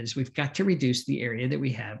things is we've got to reduce the area that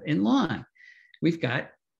we have in lawn. We've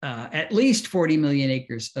got at least 40 million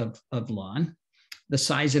acres of lawn, the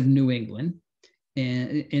size of New England,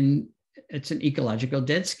 and it's an ecological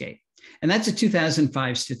deadscape. And that's a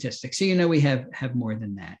 2005 statistic. So, you know, we have more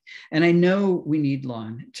than that. And I know we need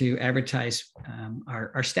lawn to advertise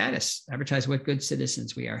our status, advertise what good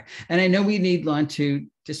citizens we are. And I know we need lawn to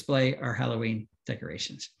display our Halloween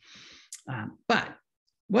decorations. But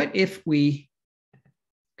what if we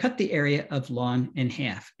cut the area of lawn in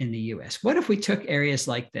half in the US? What if we took areas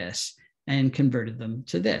like this and converted them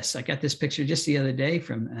to this? I got this picture just the other day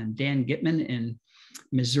from Dan Gitman in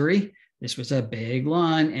Missouri. This was a big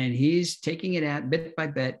lawn, and he's taking it out bit by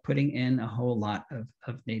bit, putting in a whole lot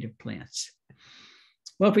of native plants.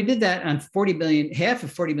 Well, if we did that on 40 billion, half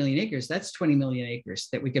of 40 million acres, that's 20 million acres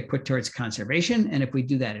that we could put towards conservation. And if we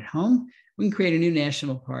do that at home, we can create a new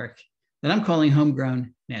national park that I'm calling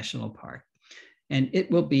Homegrown National Park. And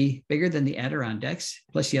it will be bigger than the Adirondacks,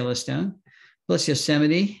 plus Yellowstone, plus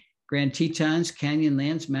Yosemite, Grand Tetons,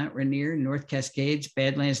 Canyonlands, Mount Rainier, North Cascades,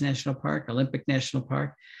 Badlands National Park, Olympic National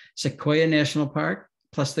Park, Sequoia National Park,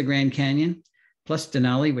 plus the Grand Canyon, plus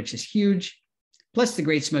Denali, which is huge, plus the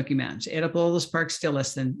Great Smoky Mountains. Add up all those parks, still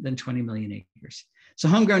less than 20 million acres. So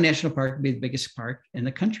Homegrown National Park would be the biggest park in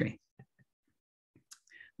the country.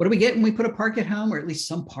 What do we get when we put a park at home, or at least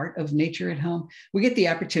some part of nature at home? We get the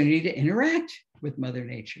opportunity to interact with Mother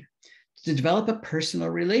Nature, to develop a personal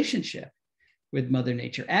relationship with Mother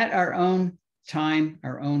Nature at our own time,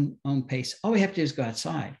 our own pace. All we have to do is go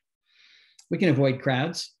outside. We can avoid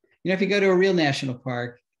crowds. You know, if you go to a real national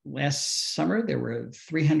park, last summer, there were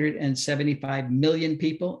 375 million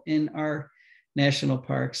people in our national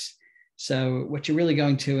parks. So what you're really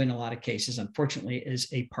going to, in a lot of cases, unfortunately, is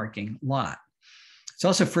a parking lot. It's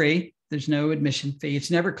also free. There's no admission fee. It's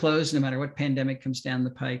never closed, no matter what pandemic comes down the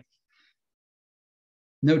pike.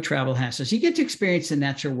 No travel hassles. You get to experience the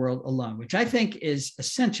natural world alone, which I think is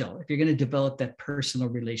essential if you're going to develop that personal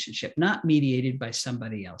relationship, not mediated by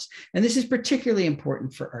somebody else. And this is particularly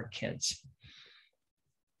important for our kids.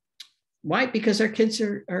 Why? Because our kids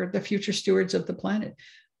are the future stewards of the planet.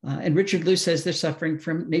 And Richard Luce says they're suffering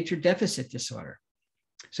from nature deficit disorder.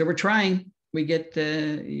 So we're trying. We get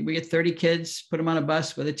 30 kids, put them on a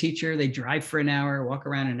bus with a teacher. They drive for an hour, walk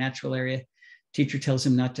around a natural area. Teacher tells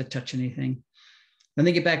them not to touch anything. Then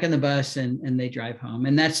they get back on the bus and they drive home.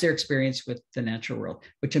 And that's their experience with the natural world,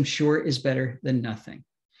 which I'm sure is better than nothing.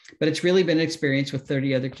 But it's really been an experience with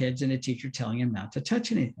 30 other kids and a teacher telling them not to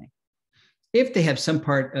touch anything. If they have some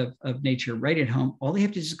part of nature right at home, all they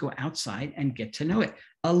have to do is go outside and get to know it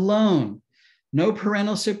alone. No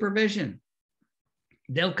parental supervision.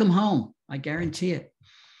 They'll come home. I guarantee it.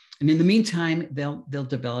 And in the meantime, they'll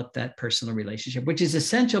develop that personal relationship, which is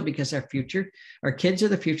essential because our kids are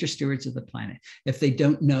the future stewards of the planet. If they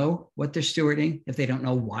don't know what they're stewarding, if they don't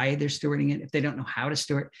know why they're stewarding it, if they don't know how to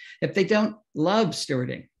steward, if they don't love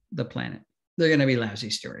stewarding the planet, they're going to be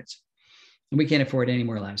lousy stewards. And we can't afford any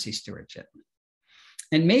more lousy stewardship.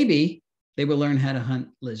 And maybe they will learn how to hunt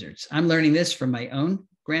lizards. I'm learning this from my own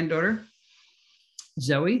granddaughter,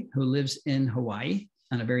 Zoe, who lives in Hawaii,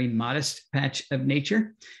 on a very modest patch of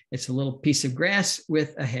nature. It's a little piece of grass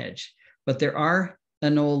with a hedge, but there are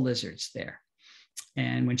anole lizards there.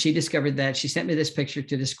 And when she discovered that, she sent me this picture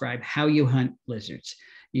to describe how you hunt lizards.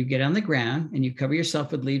 You get on the ground and you cover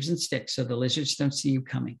yourself with leaves and sticks so the lizards don't see you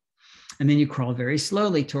coming. And then you crawl very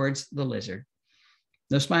slowly towards the lizard.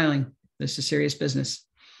 No smiling. This is serious business.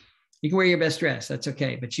 You can wear your best dress. That's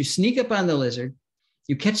okay. But you sneak up on the lizard.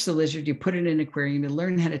 You catch the lizard. You put it in an aquarium. You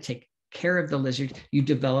learn how to take care of the lizard. You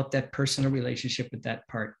develop that personal relationship with that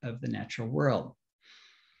part of the natural world.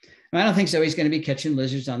 I don't think Zoe's going to be catching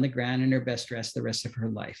lizards on the ground in her best dress the rest of her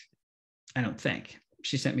life. I don't think.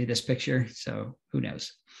 She sent me this picture, so who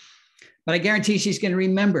knows? But I guarantee she's going to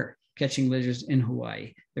remember catching lizards in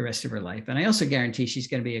Hawaii the rest of her life. And I also guarantee she's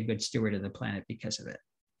going to be a good steward of the planet because of it.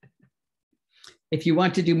 If you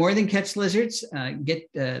want to do more than catch lizards, get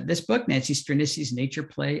this book, Nancy Stranissy's Nature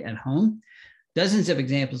Play at Home. Dozens of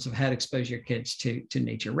examples of how to expose your kids to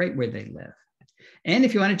nature right where they live. And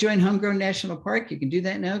if you want to join Homegrown National Park, you can do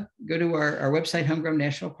that now. Go to our website,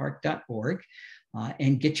 homegrownnationalpark.org,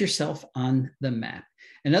 and get yourself on the map.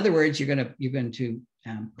 In other words, you're going to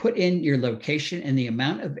put in your location and the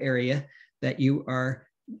amount of area that you are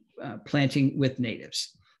planting with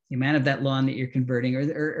natives, the amount of that lawn that you're converting,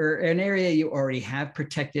 or an area you already have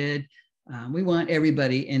protected. We want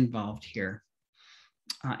everybody involved here.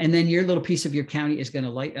 And then your little piece of your county is going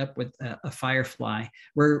to light up with a firefly.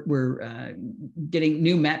 We're getting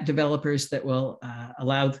new map developers that will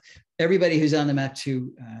allow everybody who's on the map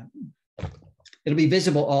to, it'll be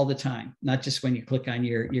visible all the time, not just when you click on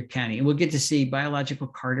your county. And we'll get to see biological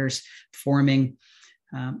carters forming.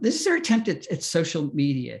 This is our attempt at social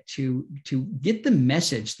media to get the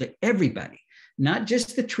message that everybody, not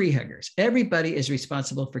just the tree huggers, everybody is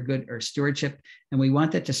responsible for good earth stewardship. And we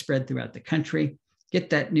want that to spread throughout the country.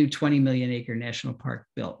 Get that new 20 million acre national park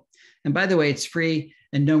built. And by the way, it's free,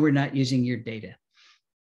 and no, we're not using your data.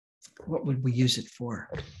 What would we use it for?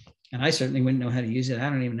 And I certainly wouldn't know how to use it. I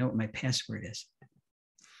don't even know what my password is.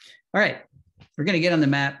 All right, we're going to get on the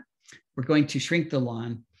map. We're going to shrink the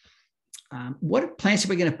lawn. What plants are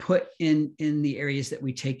we going to put in the areas that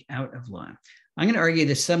we take out of lawn? I'm going to argue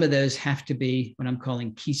that some of those have to be what I'm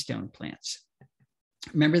calling keystone plants.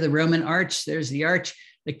 Remember the Roman arch? There's the arch.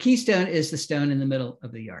 The keystone is the stone in the middle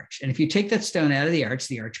of the arch. And if you take that stone out of the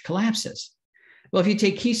arch collapses. Well, if you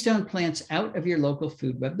take keystone plants out of your local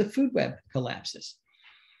food web, the food web collapses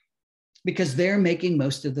because they're making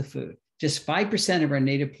most of the food. Just 5% of our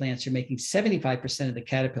native plants are making 75% of the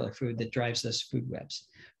caterpillar food that drives those food webs.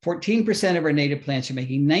 14% of our native plants are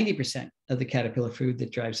making 90% of the caterpillar food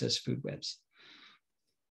that drives those food webs.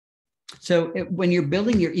 So when you're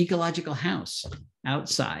building your ecological house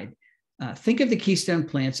outside, think of the keystone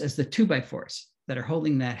plants as the 2x4s that are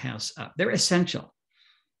holding that house up. They're essential.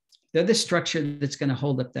 They're the structure that's going to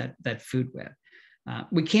hold up that food web.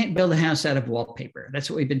 We can't build a house out of wallpaper. That's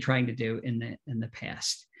what we've been trying to do in the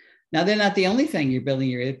past. Now, they're not the only thing you're building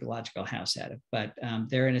your ecological house out of, but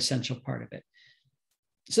they're an essential part of it.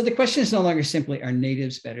 So the question is no longer simply, are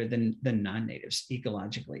natives better than non-natives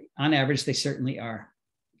ecologically? On average, they certainly are.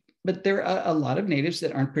 But there are a lot of natives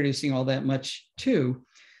that aren't producing all that much too.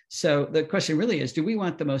 So the question really is, do we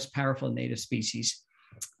want the most powerful native species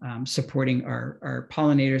supporting our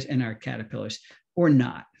pollinators and our caterpillars or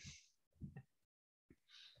not?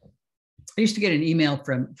 I used to get an email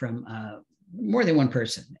from more than one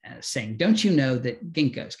person saying, don't you know that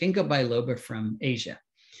ginkgo biloba from Asia,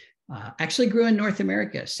 actually grew in North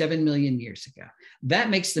America 7 million years ago. That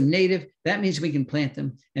makes them native. That means we can plant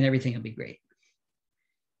them and everything will be great.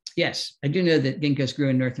 Yes, I do know that ginkgos grew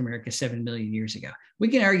in North America 7 million years ago. We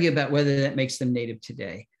can argue about whether that makes them native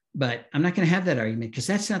today, but I'm not going to have that argument because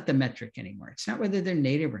that's not the metric anymore. It's not whether they're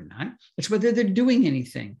native or not. It's whether they're doing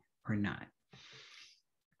anything or not.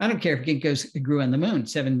 I don't care if ginkgos grew on the moon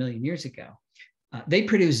 7 million years ago. They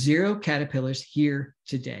produce 0 caterpillars here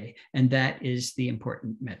today, and that is the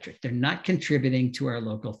important metric. They're not contributing to our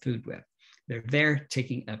local food web. They're there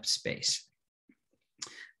taking up space.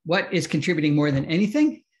 What is contributing more than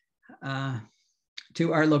anything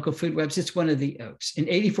to our local food webs? It's one of the oaks. In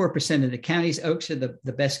 84% of the counties, oaks are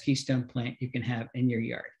the best keystone plant you can have in your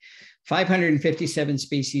yard. 557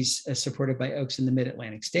 species supported by oaks in the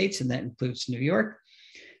mid-Atlantic states, and that includes New York,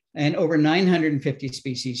 and over 950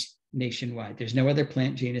 species nationwide. There's no other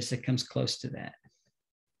plant genus that comes close to that.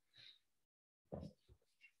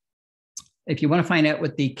 If you want to find out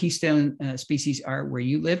what the keystone species are where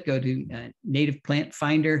you live, go to Native Plant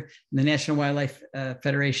Finder, the National Wildlife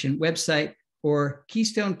Federation website, or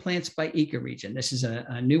Keystone Plants by Ecoregion. This is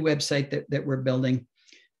a new website that we're building.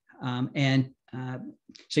 So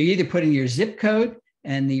you either put in your zip code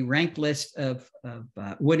and the ranked list of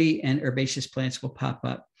woody and herbaceous plants will pop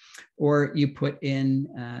up, or you put in,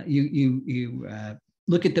 you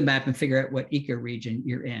look at the map and figure out what ecoregion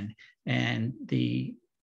you're in, and the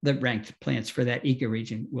ranked plants for that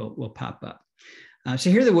ecoregion will pop up. So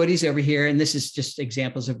here are the woodies over here, and this is just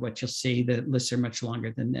examples of what you'll see. The lists are much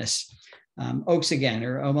longer than this. Oaks, again,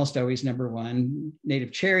 are almost always #1.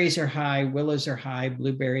 Native cherries are high, willows are high,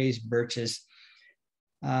 blueberries, birches.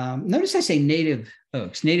 Notice I say native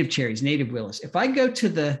oaks, native cherries, native willows. If I go to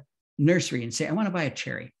the nursery and say, I want to buy a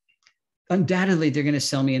cherry, undoubtedly they're going to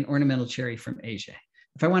sell me an ornamental cherry from Asia.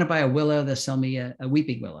 If I want to buy a willow, they'll sell me a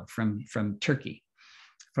weeping willow from Turkey.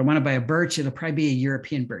 If I want to buy a birch, it'll probably be a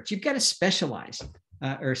European birch. You've got to specialize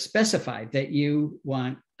or specified that you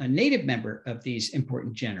want a native member of these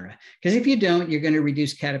important genera. Because if you don't, you're going to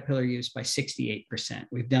reduce caterpillar use by 68%.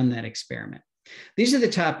 We've done that experiment. These are the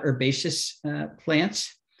top herbaceous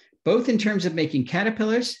plants, both in terms of making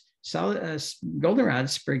caterpillars.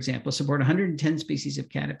 Goldenrods, for example, support 110 species of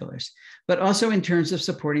caterpillars, but also in terms of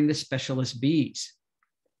supporting the specialist bees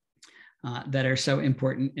that are so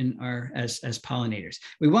important in as pollinators.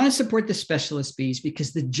 We want to support the specialist bees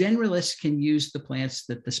because the generalists can use the plants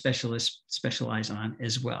that the specialists specialize on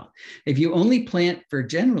as well. If you only plant for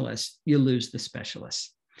generalists, you lose the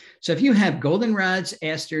specialists. So if you have goldenrods,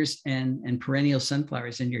 asters, and perennial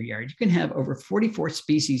sunflowers in your yard, you can have over 44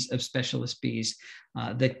 species of specialist bees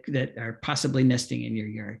that are possibly nesting in your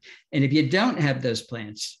yard. And if you don't have those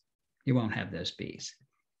plants, you won't have those bees.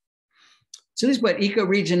 So this is what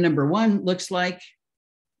ecoregion number 1 looks like.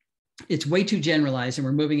 It's way too generalized, and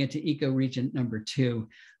we're moving into ecoregion number 2.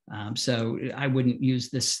 So I wouldn't use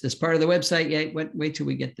this part of the website yet. Wait till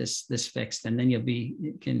we get this fixed, and then you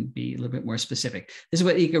can be a little bit more specific. This is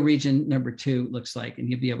what ecoregion number 2 looks like, and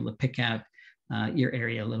you'll be able to pick out your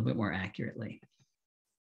area a little bit more accurately.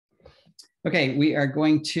 Okay, we are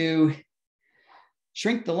going to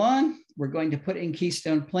shrink the lawn. We're going to put in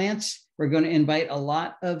keystone plants. We're going to invite a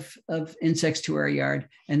lot of insects to our yard,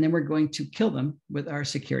 and then we're going to kill them with our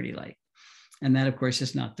security light. And that, of course,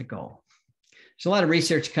 is not the goal. There's a lot of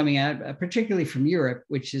research coming out, particularly from Europe,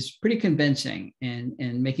 which is pretty convincing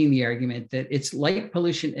and making the argument that it's light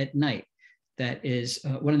pollution at night that is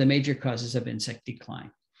one of the major causes of insect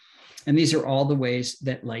decline. And these are all the ways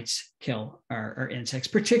that lights kill our insects,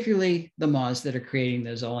 particularly the moths that are creating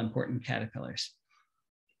those all-important caterpillars.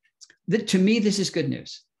 To me, this is good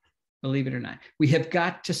news, believe it or not. We have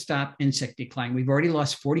got to stop insect decline. We've already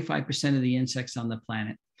lost 45% of the insects on the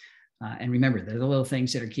planet. And remember, they're the little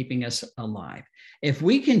things that are keeping us alive. If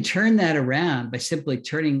we can turn that around by simply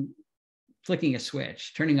flicking a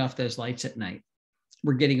switch, turning off those lights at night,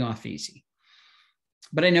 we're getting off easy.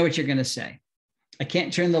 But I know what you're going to say. I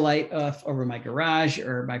can't turn the light off over my garage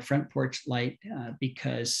or my front porch light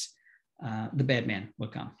because the bad man will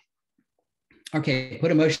come. Okay,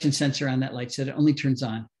 put a motion sensor on that light so that it only turns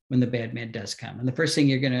on when the bad man does come. And the first thing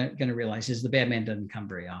you're going to realize is the bad man doesn't come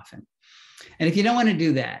very often. And if you don't want to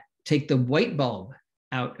do that, take the white bulb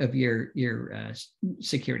out of your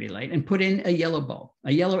security light and put in a yellow bulb.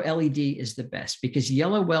 A yellow LED is the best because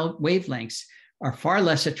yellow wavelengths are far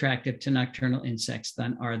less attractive to nocturnal insects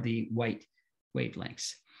than are the white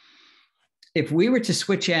wavelengths. If we were to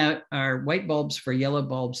switch out our white bulbs for yellow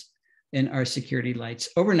bulbs in our security lights,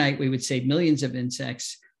 overnight we would save millions of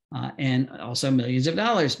insects and also millions of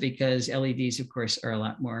dollars because LEDs, of course, are a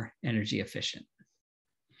lot more energy efficient.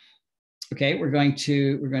 Okay, we're going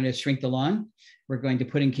to shrink the lawn. We're going to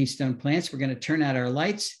put in keystone plants. We're going to turn out our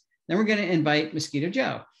lights. Then we're going to invite Mosquito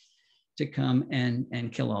Joe to come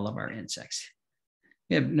and kill all of our insects.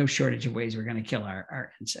 We have no shortage of ways we're going to kill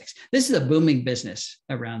our insects. This is a booming business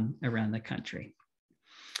around the country.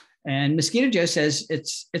 And Mosquito Joe says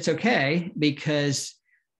it's okay because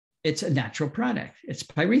it's a natural product. It's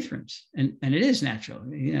pyrethrum, and it is natural.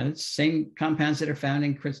 You know, it's the same compounds that are found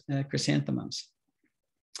in chrysanthemums.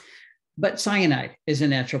 But cyanide is a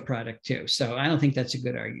natural product too. So I don't think that's a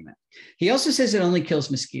good argument. He also says it only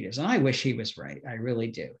kills mosquitoes. And I wish he was right. I really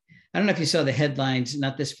do. I don't know if you saw the headlines,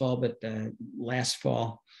 not this fall, but last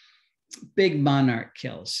fall. Big monarch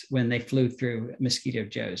kills when they flew through Mosquito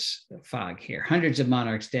Joe's fog here. Hundreds of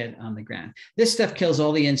monarchs dead on the ground. This stuff kills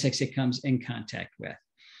all the insects it comes in contact with.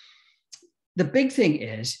 The big thing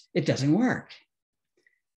is it doesn't work.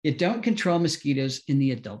 You don't control mosquitoes in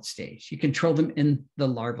the adult stage. You control them in the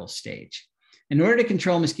larval stage. In order to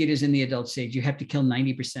control mosquitoes in the adult stage, you have to kill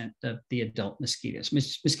 90% of the adult mosquitoes.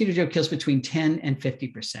 Mosquito Joe kills between 10 and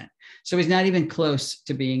 50%. So he's not even close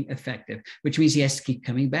to being effective, which means he has to keep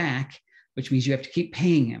coming back, which means you have to keep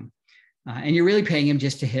paying him. And you're really paying him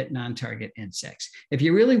just to hit non-target insects. If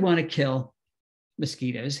you really want to kill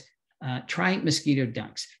mosquitoes, try mosquito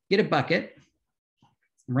dunks. Get a bucket.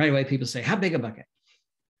 And right away, people say, how big a bucket?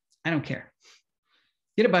 I don't care.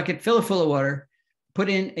 Get a bucket, fill it full of water, put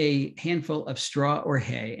in a handful of straw or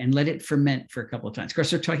hay, and let it ferment for a couple of times. Of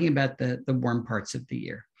course, we're talking about the warm parts of the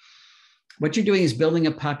year. What you're doing is building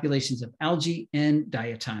up populations of algae and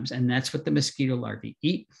diatoms, and that's what the mosquito larvae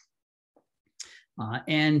eat.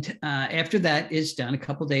 After that is done, a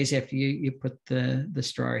couple of days after you put the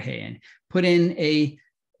straw or hay in, put in a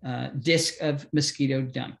disc of mosquito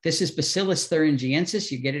dung. This is Bacillus thuringiensis.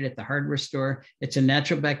 You get it at the hardware store. It's a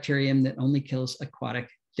natural bacterium that only kills aquatic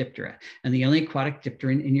diptera. And the only aquatic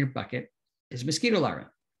diptera in your bucket is mosquito larvae.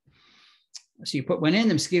 So you put one in,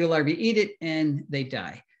 the mosquito larvae eat it, and they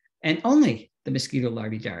die. And only the mosquito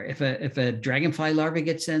larvae die. If a dragonfly larva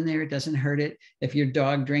gets in there, it doesn't hurt it. If your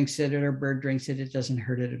dog drinks it or a bird drinks it, it doesn't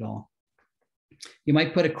hurt it at all. You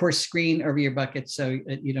might put a coarse screen over your bucket so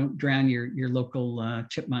you don't drown your local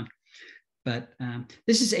chipmunk. But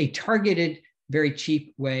this is a targeted, very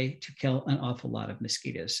cheap way to kill an awful lot of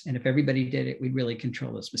mosquitoes. And if everybody did it, we'd really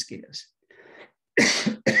control those mosquitoes.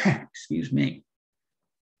 Excuse me.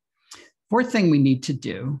 Fourth thing we need to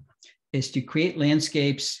do is to create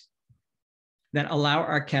landscapes that allow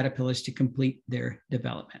our caterpillars to complete their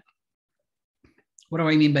development. What do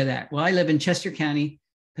I mean by that? Well, I live in Chester County,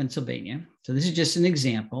 Pennsylvania. So this is just an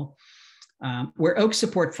example where oaks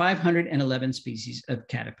support 511 species of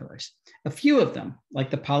caterpillars. A few of them, like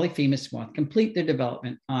the Polyphemus moth, complete their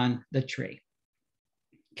development on the tree.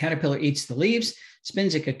 Caterpillar eats the leaves,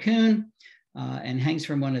 spins a cocoon, and hangs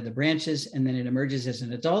from one of the branches, and then it emerges as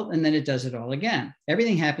an adult, and then it does it all again.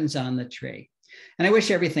 Everything happens on the tree. And I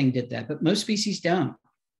wish everything did that, but most species don't.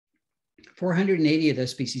 480 of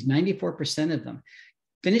those species, 94% of them,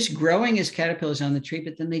 finish growing as caterpillars on the tree,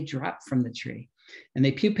 but then they drop from the tree. And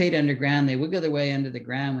they pupate underground. They wiggle their way under the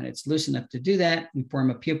ground when it's loose enough to do that and form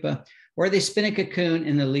a pupa, or they spin a cocoon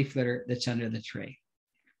in the leaf litter that's under the tree.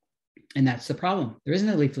 And that's the problem. There isn't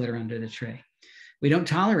a leaf litter under the tree. We don't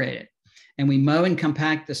tolerate it. And we mow and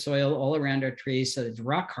compact the soil all around our trees so it's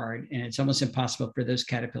rock hard, and it's almost impossible for those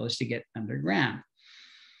caterpillars to get underground,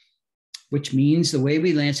 which means the way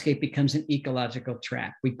we landscape becomes an ecological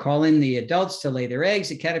trap. We call in the adults to lay their eggs,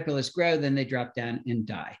 the caterpillars grow, then they drop down and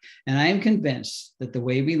die. And I am convinced that the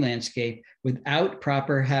way we landscape without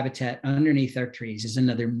proper habitat underneath our trees is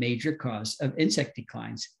another major cause of insect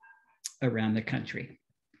declines around the country.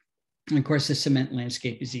 And of course, the cement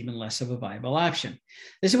landscape is even less of a viable option.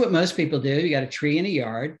 This is what most people do. You got a tree in a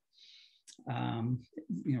yard, with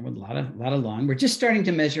a lot of lawn. We're just starting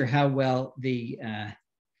to measure how well the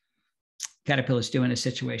caterpillars do in a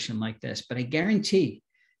situation like this, but I guarantee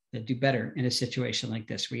they'll do better in a situation like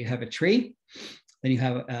this, where you have a tree, then you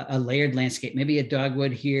have a layered landscape, maybe a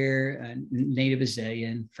dogwood here, a native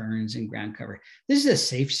azalea, ferns, and ground cover. This is a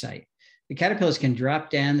safe site. The caterpillars can drop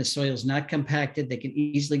down, the soil is not compacted, they can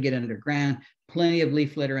easily get underground, plenty of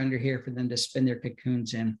leaf litter under here for them to spin their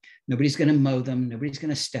cocoons in. Nobody's gonna mow them, nobody's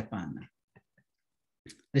gonna step on them.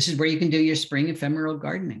 This is where you can do your spring ephemeral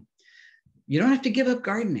gardening. You don't have to give up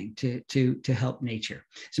gardening to help nature.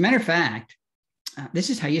 As a matter of fact, this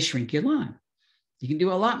is how you shrink your lawn. You can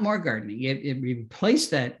do a lot more gardening. You replace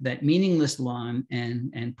that meaningless lawn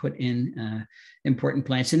and put in important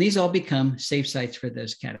plants. And these all become safe sites for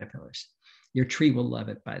those caterpillars. Your tree will love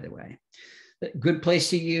it, by the way. A good place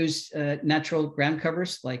to use natural ground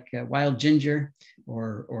covers like wild ginger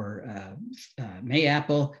or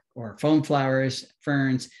mayapple or foam flowers,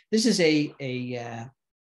 ferns. This is a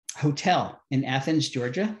hotel in Athens,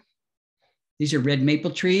 Georgia. These are red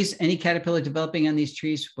maple trees. Any caterpillar developing on these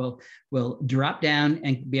trees will drop down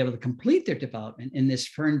and be able to complete their development in this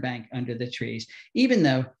fern bank under the trees, even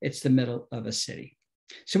though it's the middle of a city.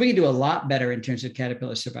 So we can do a lot better in terms of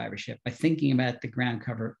caterpillar survivorship by thinking about the ground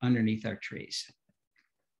cover underneath our trees.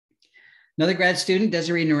 Another grad student,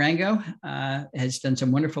 Desiree Narango, has done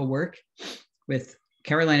some wonderful work with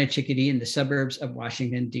Carolina chickadee in the suburbs of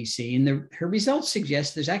Washington, D.C. And her results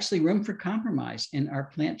suggest there's actually room for compromise in our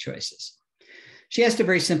plant choices. She asked a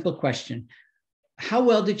very simple question. How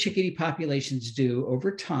well do chickadee populations do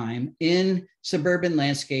over time in suburban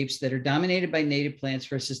landscapes that are dominated by native plants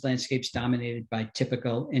versus landscapes dominated by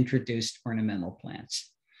typical introduced ornamental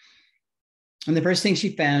plants? And the first thing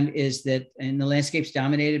she found is that in the landscapes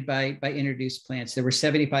dominated by introduced plants, there were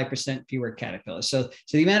 75% fewer caterpillars. So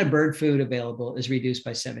the amount of bird food available is reduced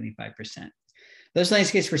by 75%. Those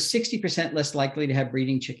landscapes were 60% less likely to have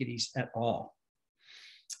breeding chickadees at all.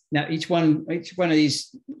 Now, each one of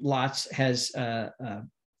these lots has a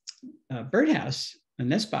birdhouse, a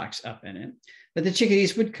nest box up in it, but the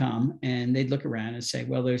chickadees would come and they'd look around and say,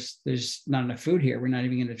 well, there's not enough food here. We're not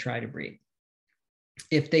even going to try to breed.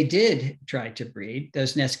 If they did try to breed,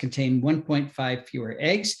 those nests contained 1.5 fewer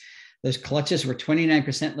eggs. Those clutches were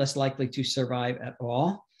 29% less likely to survive at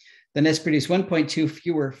all. The nest produced 1.2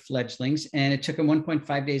 fewer fledglings, and it took them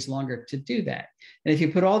 1.5 days longer to do that. And if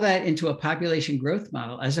you put all that into a population growth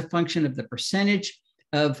model as a function of the percentage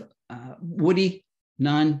of woody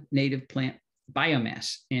non-native plant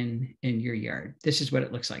biomass in your yard, this is what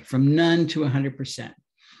it looks like, from none to 100%.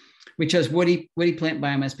 We chose woody plant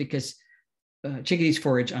biomass because chickadees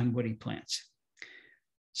forage on woody plants.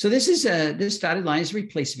 So this dotted line is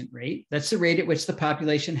replacement rate. That's the rate at which the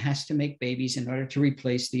population has to make babies in order to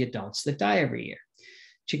replace the adults that die every year.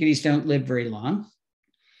 Chickadees don't live very long.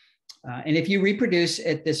 And if you reproduce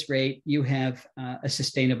at this rate, you have a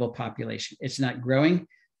sustainable population. It's not growing,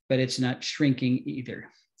 but it's not shrinking either.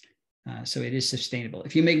 So it is sustainable.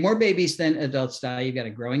 If you make more babies than adults die, you've got a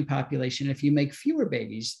growing population. If you make fewer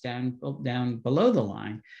babies down below the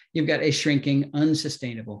line, you've got a shrinking,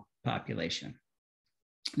 unsustainable population.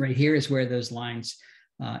 Right here is where those lines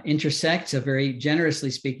intersect. So very generously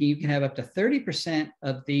speaking, you can have up to 30%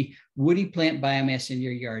 of the woody plant biomass in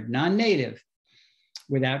your yard, non-native,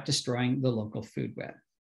 without destroying the local food web.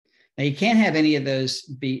 Now, you can't have any of those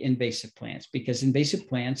be invasive plants because invasive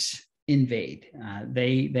plants invade.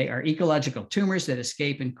 They are ecological tumors that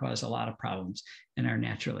escape and cause a lot of problems in our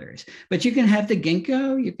natural areas. But you can have the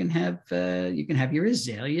ginkgo, you can have your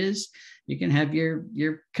azaleas, you can have your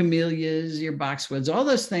camellias, your boxwoods, all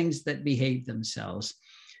those things that behave themselves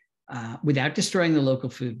without destroying the local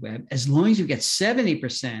food web, as long as you get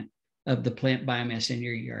 70% of the plant biomass in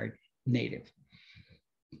your yard native.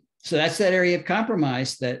 So that's that area of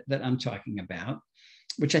compromise that I'm talking about,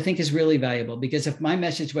 which I think is really valuable, because if my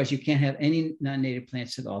message was you can't have any non-native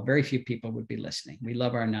plants at all, very few people would be listening. We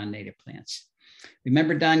love our non-native plants.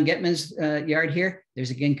 Remember Don Getman's yard here?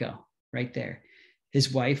 There's a ginkgo right there.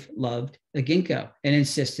 His wife loved a ginkgo and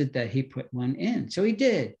insisted that he put one in. So he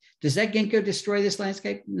did. Does that ginkgo destroy this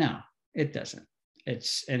landscape? No, it doesn't.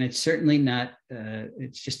 It's certainly not,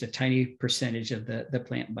 it's just a tiny percentage of the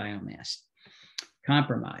plant biomass.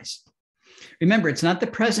 Compromise. Remember, it's not the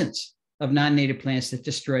presence of non-native plants that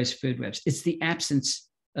destroys food webs. It's the absence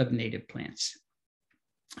of native plants.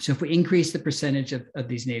 So if we increase the percentage of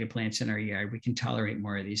these native plants in our yard, we can tolerate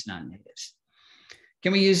more of these non-natives.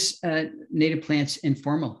 Can we use native plants in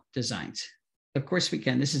formal designs? Of course we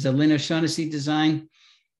can. This is a Lynn O'Shaughnessy design.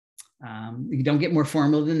 You don't get more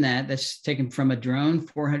formal than that. That's taken from a drone,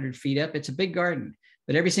 400 feet up. It's a big garden,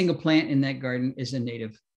 but every single plant in that garden is a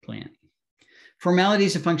native plant. Formality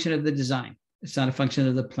is a function of the design. It's not a function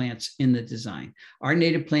of the plants in the design. Our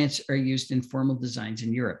native plants are used in formal designs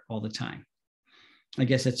in Europe all the time. I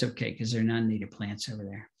guess that's okay because they're non-native plants over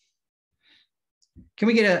there. Can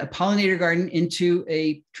we get a pollinator garden into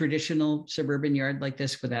a traditional suburban yard like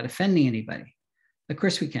this without offending anybody? Of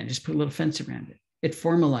course we can. Just put a little fence around it. It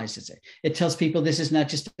formalizes it. It tells people this is not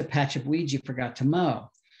just a patch of weeds you forgot to mow.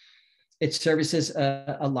 It services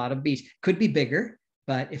a lot of bees. Could be bigger,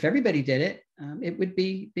 but if everybody did it, it would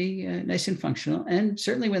be nice and functional. And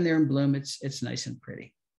certainly when they're in bloom, it's nice and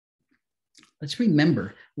pretty. Let's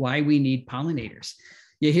remember why we need pollinators.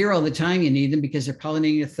 You hear all the time you need them because they're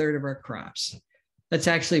pollinating 1/3 of our crops. That's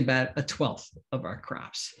actually about 1/12 of our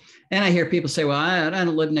crops. And I hear people say, well, I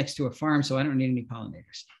don't live next to a farm, so I don't need any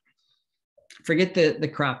pollinators. Forget the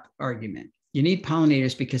crop argument. You need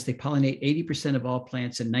pollinators because they pollinate 80% of all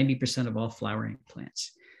plants and 90% of all flowering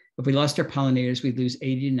plants. If we lost our pollinators, we'd lose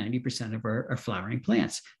 80 to 90% of our flowering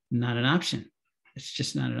plants. Not an option. It's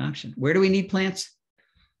just not an option. Where do we need plants?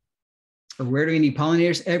 Or where do we need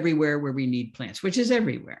pollinators? Everywhere where we need plants, which is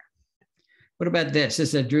everywhere. What about this? This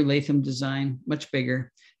is a Drew Latham design, much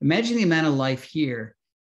bigger. Imagine the amount of life here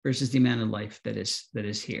versus the amount of life that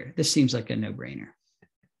is here. This seems like a no-brainer.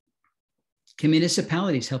 Can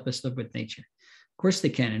municipalities help us live with nature? Of course they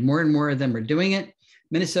can, and more of them are doing it.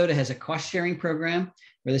 Minnesota has a cost-sharing program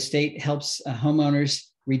where the state helps homeowners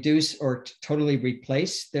reduce or totally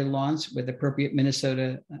replace their lawns with appropriate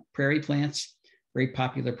Minnesota prairie plants. Very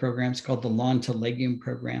popular program. It's called the Lawn to Legume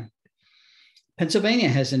program. Pennsylvania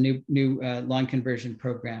has a new lawn conversion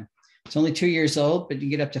program. It's only 2 years old, but you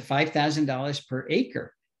get up to $5,000 per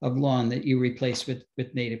acre of lawn that you replace with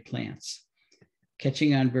native plants.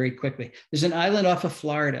 Catching on very quickly. There's an island off of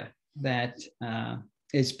Florida that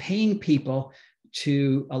is paying people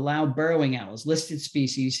to allow burrowing owls, listed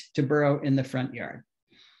species, to burrow in the front yard.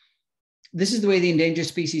 This is the way the Endangered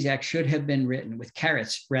Species Act should have been written, with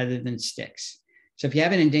carrots rather than sticks. So if you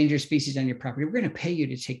have an endangered species on your property, we're going to pay you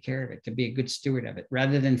to take care of it, to be a good steward of it,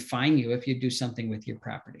 rather than fine you if you do something with your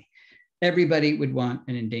property. Everybody would want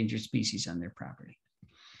an endangered species on their property.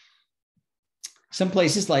 Some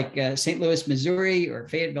places like St. Louis, Missouri, or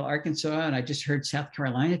Fayetteville, Arkansas, and I just heard South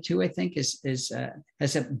Carolina too, I think, has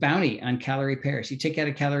a bounty on calorie pears. You take out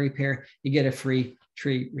a calorie pear, you get a free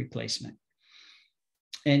tree replacement.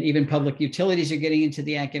 And even public utilities are getting into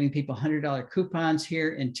the act, giving people $100 coupons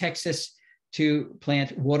here in Texas to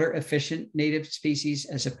plant water-efficient native species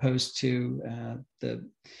as opposed to the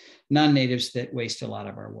non-natives that waste a lot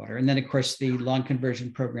of our water. And then, of course, the lawn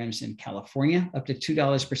conversion programs in California, up to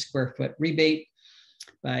 $2 per square foot rebate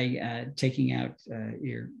by taking out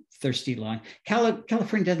your thirsty lawn.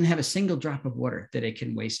 California doesn't have a single drop of water that it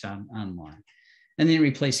can waste on lawn, and then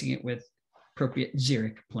replacing it with appropriate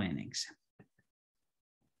xeric plantings.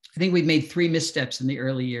 I think we've made 3 missteps in the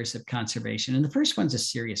early years of conservation. And the first one's a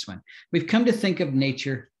serious one. We've come to think of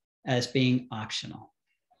nature as being optional.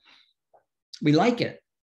 We like it.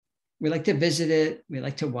 We like to visit it. We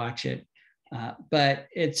like to watch it. But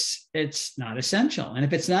it's not essential. And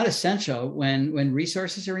if it's not essential, when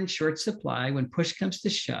resources are in short supply, when push comes to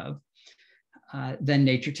shove, then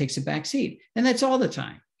nature takes a back seat. And that's all the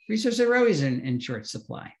time. Resources are always in short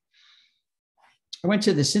supply. I went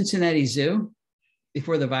to the Cincinnati Zoo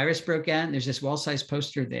before the virus broke out, and there's this wall-sized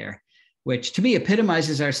poster there, which to me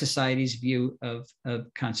epitomizes our society's view of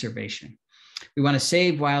conservation. We want to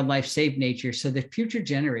save wildlife, save nature, so that future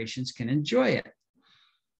generations can enjoy it.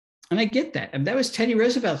 And I get that. And that was Teddy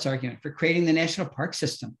Roosevelt's argument for creating the national park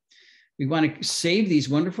system. We want to save these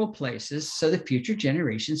wonderful places so that future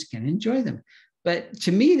generations can enjoy them. But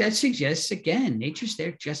to me, that suggests, again, nature's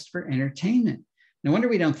there just for entertainment. No wonder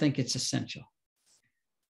we don't think it's essential.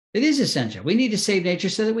 It is essential. We need to save nature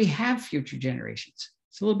so that we have future generations.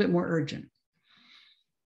 It's a little bit more urgent.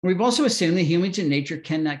 We've also assumed that humans and nature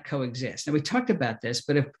cannot coexist. Now, we talked about this,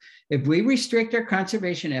 but if we restrict our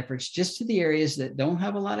conservation efforts just to the areas that don't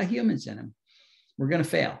have a lot of humans in them, we're going to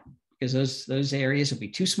fail, because those areas will be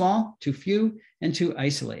too small, too few, and too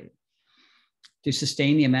isolated to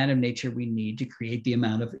sustain the amount of nature we need to create the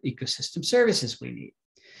amount of ecosystem services we need.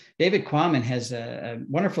 David Quammen has a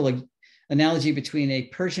wonderful analogy between a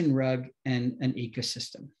Persian rug and an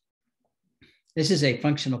ecosystem. This is a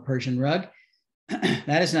functional Persian rug.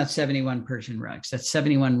 That is not 71 Persian rugs. That's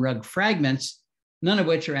 71 rug fragments, none of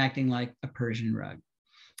which are acting like a Persian rug.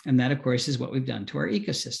 And that, of course, is what we've done to our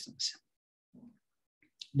ecosystems.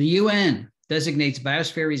 The UN designates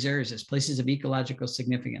biosphere reserves as places of ecological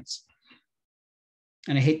significance.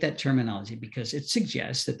 And I hate that terminology because it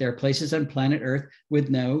suggests that there are places on planet Earth with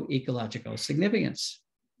no ecological significance.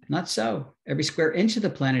 Not so. Every square inch of the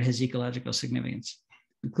planet has ecological significance,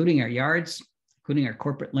 including our yards, including our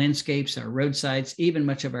corporate landscapes, our roadsides, even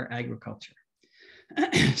much of our agriculture.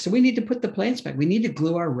 So we need to put the plants back. We need to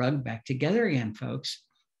glue our rug back together again, folks.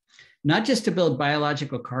 Not just to build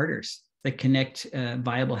biological corridors that connect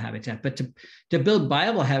viable habitat, but to build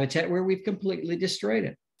viable habitat where we've completely destroyed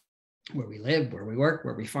it, where we live, where we work,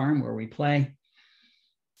 where we farm, where we play.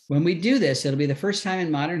 When we do this, it'll be the first time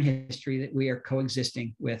in modern history that we are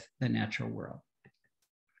coexisting with the natural world.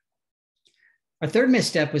 Our third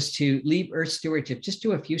misstep was to leave Earth stewardship just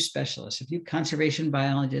to a few specialists, a few conservation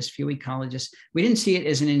biologists, a few ecologists. We didn't see it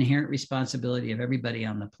as an inherent responsibility of everybody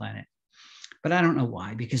on the planet. But I don't know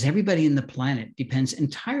why, because everybody in the planet depends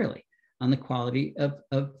entirely on the quality of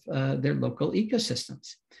their local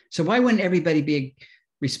ecosystems. So why wouldn't everybody be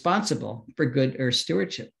responsible for good Earth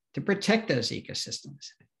stewardship to protect those ecosystems?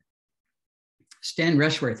 Stan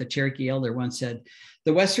Rushworth, a Cherokee elder, once said,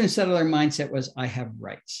 the Western settler mindset was, I have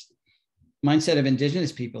rights. Mindset of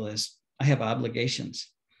indigenous people is, I have obligations.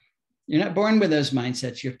 You're not born with those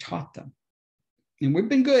mindsets, you're taught them. And we've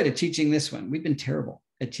been good at teaching this one. We've been terrible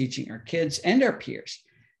at teaching our kids and our peers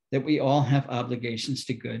that we all have obligations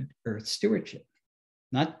to good Earth stewardship.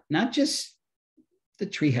 Not just the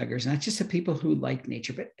tree huggers, not just the people who like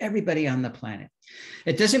nature, but everybody on the planet.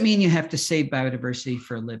 It doesn't mean you have to save biodiversity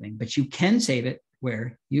for a living, but you can save it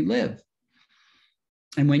where you live.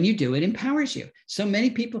 And when you do, it empowers you. So many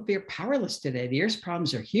people feel powerless today. The Earth's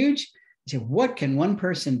problems are huge. You say, what can one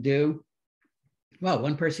person do? Well,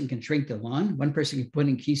 one person can shrink the lawn. One person can put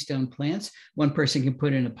in keystone plants. One person can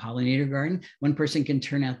put in a pollinator garden. One person can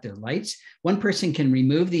turn out their lights. One person can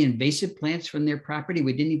remove the invasive plants from their property.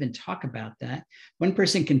 We didn't even talk about that. One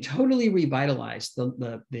person can totally revitalize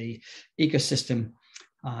the ecosystem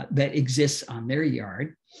that exists on their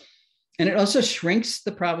yard. And it also shrinks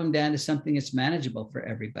the problem down to something that's manageable for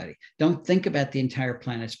everybody. Don't think about the entire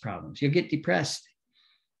planet's problems. You'll get depressed.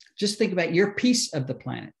 Just think about your piece of the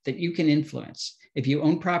planet that you can influence. If you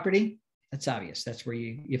own property, that's obvious. That's where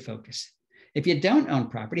you focus. If you don't own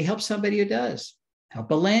property, help somebody who does.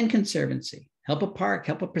 Help a land conservancy, help a park,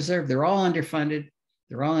 help a preserve. They're all underfunded.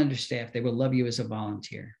 They're all understaffed. They will love you as a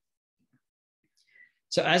volunteer.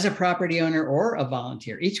 So as a property owner or a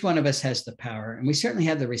volunteer, each one of us has the power, and we certainly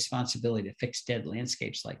have the responsibility to fix dead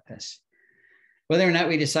landscapes like this. Whether or not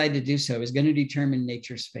we decide to do so is going to determine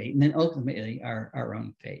nature's fate, and then ultimately our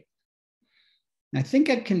own fate. And I think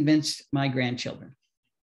I've convinced my grandchildren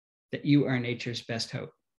that you are nature's best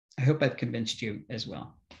hope. I hope I've convinced you as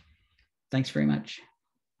well. Thanks very much.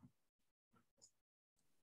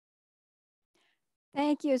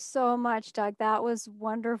 Thank you so much, Doug. That was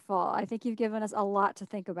wonderful. I think you've given us a lot to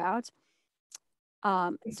think about.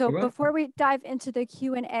 So before we dive into the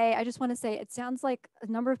Q&A, I just want to say it sounds like a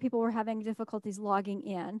number of people were having difficulties logging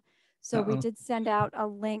in. So we did send out a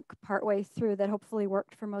link partway through that hopefully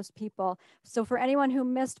worked for most people. So for anyone who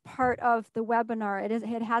missed part of the webinar,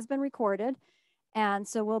 it has been recorded. And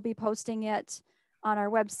so we'll be posting it on our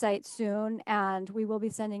website soon. And we will be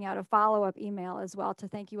sending out a follow-up email as well to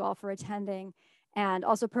thank you all for attending, and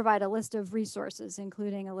also provide a list of resources,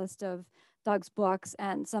 including a list of Doug's books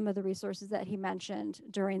and some of the resources that he mentioned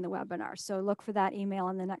during the webinar. So look for that email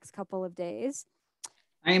in the next couple of days.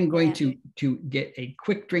 I am going to get a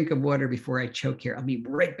quick drink of water before I choke here. I'll be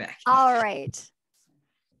right back. All right.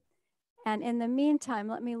 And in the meantime,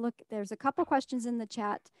 let me look. There's a couple questions in the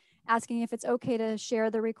chat asking if it's okay to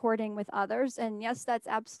share the recording with others. And yes, that's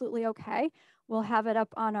absolutely okay. We'll have it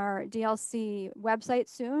up on our DLC website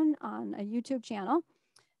soon on a YouTube channel.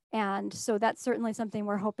 And so that's certainly something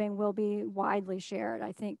we're hoping will be widely shared.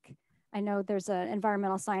 I know there's an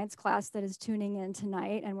environmental science class that is tuning in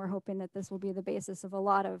tonight, and we're hoping that this will be the basis of a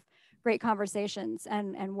lot of great conversations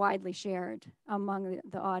and widely shared among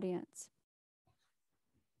the audience.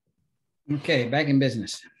 Okay, back in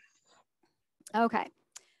business. Okay,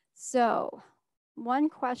 so one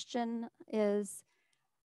question is,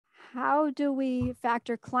 how do we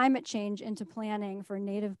factor climate change into planning for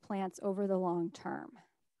native plants over the long term?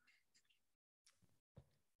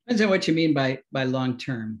 Depends on what you mean by long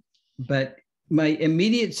term, but my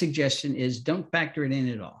immediate suggestion is don't factor it in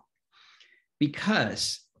at all,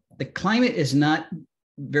 because the climate is not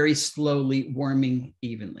very slowly warming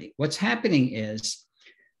evenly. What's happening is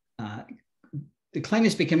the climate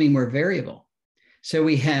is becoming more variable. So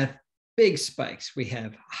we have big spikes. We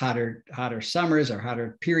have hotter summers or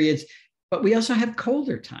hotter periods, but we also have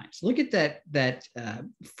colder times. Look at that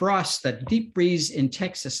frost, that deep freeze in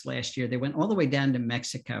Texas last year. They went all the way down to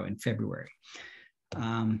Mexico in February.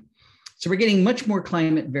 So we're getting much more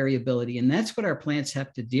climate variability, and that's what our plants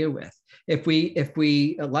have to deal with. If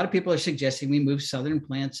we, a lot of people are suggesting we move southern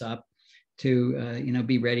plants up to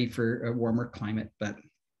be ready for a warmer climate, but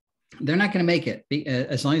they're not going to make it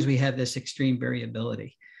as long as we have this extreme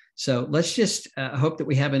variability. So let's just hope that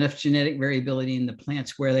we have enough genetic variability in the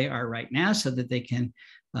plants where they are right now so that they can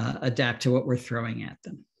adapt to what we're throwing at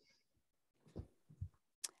them.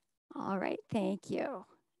 All right, thank you.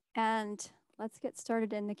 And let's get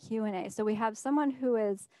started in the Q&A. So we have someone who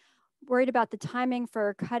is worried about the timing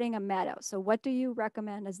for cutting a meadow. So what do you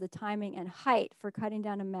recommend as the timing and height for cutting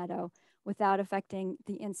down a meadow without affecting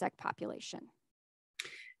the insect population?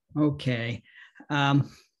 Okay.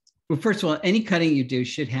 Well, first of all, any cutting you do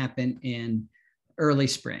should happen in early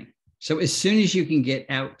spring. So as soon as you can get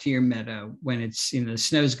out to your meadow, when it's, the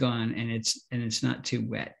snow's gone and it's not too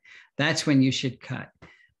wet, that's when you should cut.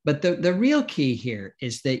 But the real key here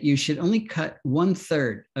is that you should only cut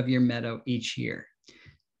 1/3 of your meadow each year.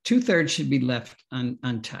 2/3 should be left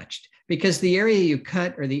untouched, because the area you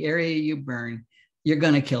cut or the area you burn, you're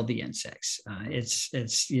going to kill the insects.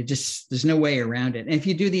 There's no way around it. And if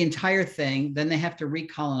you do the entire thing, then they have to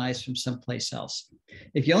recolonize from someplace else.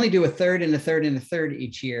 If you only do 1/3 and 1/3 and 1/3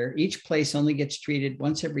 each year, each place only gets treated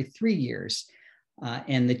once every 3 years.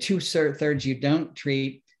 And the 2/3 you don't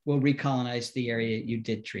treat will recolonize the area you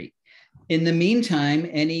did treat. In the meantime,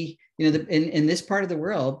 in this part of the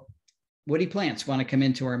world, woody plants want to come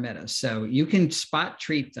into our meadows. So you can spot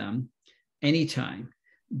treat them anytime.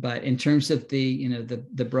 But in terms of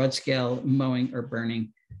the broad scale mowing or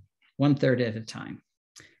burning, 1/3 at a time.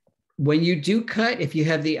 When you do cut, if you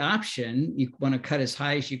have the option, you want to cut as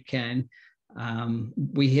high as you can.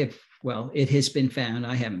 It has been found,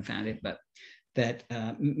 I haven't found it, but that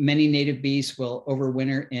many native bees will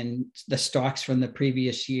overwinter in the stalks from the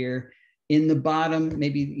previous year in the bottom,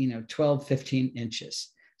 maybe 12, 15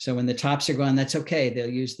 inches. So when the tops are gone, that's okay. They'll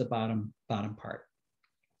use the bottom part.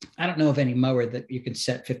 I don't know of any mower that you can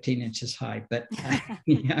set 15 inches high, but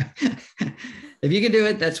yeah. If you can do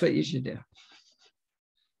it, that's what you should do.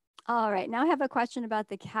 All right, now I have a question about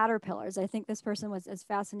the caterpillars. I think this person was as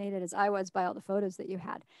fascinated as I was by all the photos that you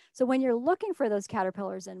had. So when you're looking for those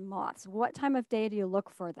caterpillars and moths, what time of day do you look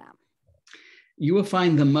for them? You will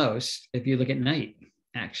find them most if you look at night,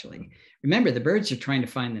 actually. Remember, the birds are trying to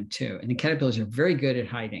find them too, and the caterpillars are very good at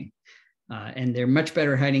hiding. And they're much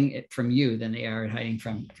better hiding it from you than they are at hiding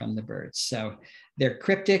from the birds. So they're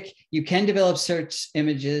cryptic. You can develop search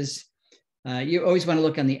images. You always want to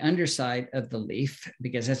look on the underside of the leaf,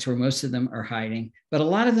 because that's where most of them are hiding. But a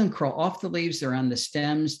lot of them crawl off the leaves. They're on the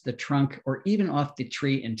stems, the trunk, or even off the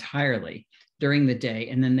tree entirely during the day.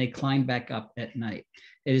 And then they climb back up at night.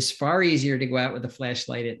 It is far easier to go out with a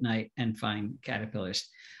flashlight at night and find caterpillars.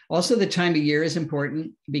 Also, the time of year is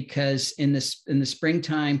important, because in the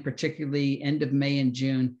springtime, particularly end of May and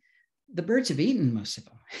June, the birds have eaten most of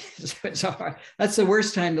them. So that's the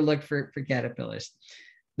worst time to look for caterpillars.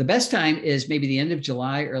 The best time is maybe the end of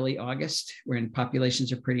July, early August, when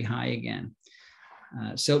populations are pretty high again.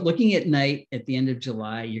 So looking at night at the end of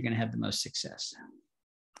July, you're going to have the most success.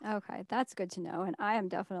 Okay, that's good to know. And I am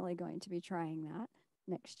definitely going to be trying that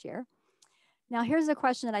next year. Now, here's a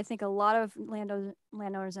question that I think a lot of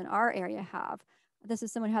landowners in our area have. This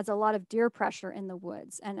is someone who has a lot of deer pressure in the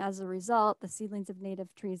woods. And as a result, the seedlings of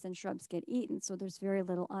native trees and shrubs get eaten. So there's very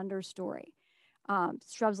little understory.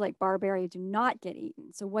 Shrubs like barberry do not get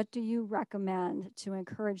eaten. So what do you recommend to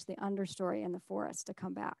encourage the understory in the forest to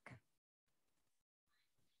come back?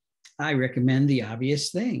 I recommend the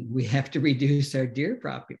obvious thing. We have to reduce our deer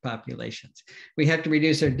populations. We have to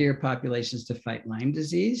reduce our deer populations to fight Lyme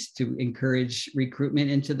disease, to encourage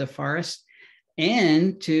recruitment into the forest,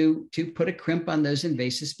 and to put a crimp on those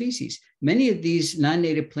invasive species. Many of these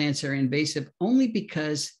non-native plants are invasive only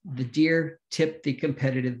because the deer tip the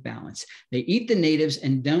competitive balance. They eat the natives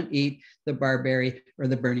and don't eat the barberry or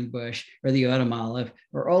the burning bush or the autumn olive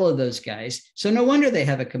or all of those guys. So no wonder they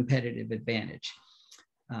have a competitive advantage.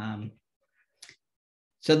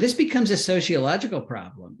 So this becomes a sociological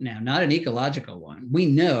problem now, not an ecological one. We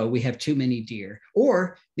know we have too many deer,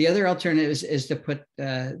 or the other alternative is to put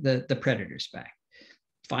the predators back.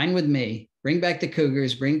 Fine with me. Bring back the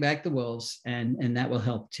cougars, bring back the wolves, and that will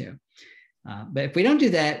help too. But if we don't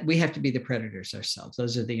do that, we have to be the predators ourselves.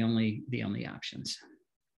 Those are the only options.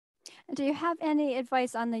 Do you have any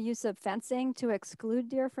advice on the use of fencing to exclude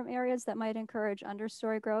deer from areas that might encourage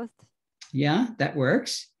understory growth? Yeah, that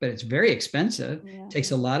works, but it's very expensive. Yeah.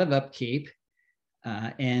 Takes a lot of upkeep,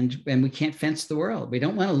 and we can't fence the world. We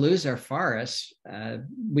don't want to lose our forests.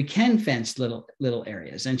 We can fence little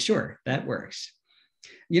areas, and sure, that works.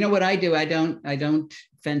 You know what I do? I don't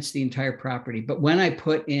fence the entire property, but when I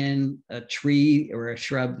put in a tree or a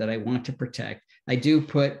shrub that I want to protect, I do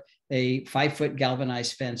put a 5-foot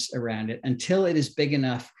galvanized fence around it until it is big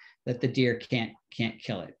enough that the deer can't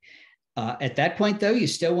kill it. At that point, though, you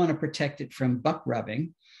still want to protect it from buck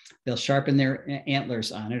rubbing. They'll sharpen their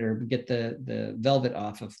antlers on it or get the velvet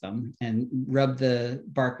off of them and rub the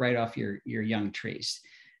bark right off your young trees.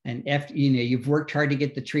 And after you've worked hard to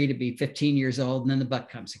get the tree to be 15 years old, and then the buck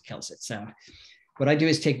comes and kills it. So what I do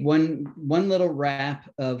is take one little wrap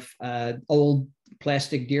of old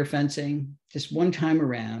plastic deer fencing, just one time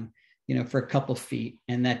around, for a couple feet,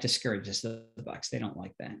 and that discourages the bucks. They don't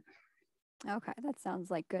like that. Okay, that sounds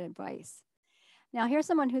like good advice. Now, here's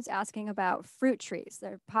someone who's asking about fruit trees.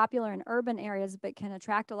 They're popular in urban areas, but can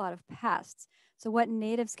attract a lot of pests. So what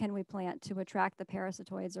natives can we plant to attract the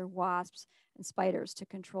parasitoids or wasps and spiders to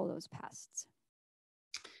control those pests?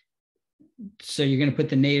 So you're going to put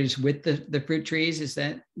the natives with the fruit trees? Is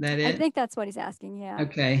that it? I think that's what he's asking, yeah.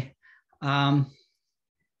 Okay.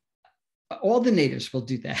 All the natives will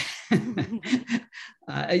do that.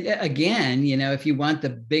 Again, if you want the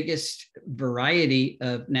biggest variety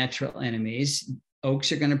of natural enemies,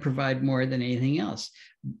 oaks are going to provide more than anything else.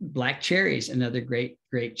 Black cherries, another great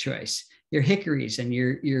choice. Your hickories and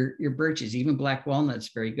your birches, even black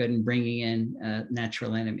walnuts, very good in bringing in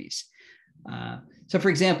natural enemies. So, for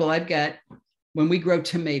example, when we grow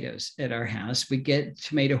tomatoes at our house, we get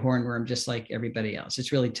tomato hornworm just like everybody else.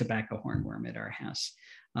 It's really tobacco hornworm at our house.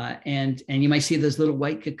 And you might see those little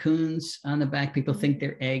white cocoons on the back. People think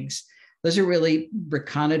they're eggs. Those are really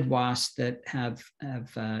braconid wasps that have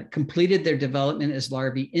completed their development as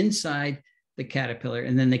larvae inside the caterpillar,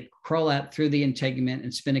 and then they crawl out through the integument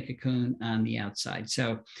and spin a cocoon on the outside.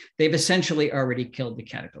 So they've essentially already killed the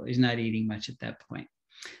caterpillar. He's not eating much at that point.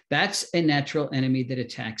 That's a natural enemy that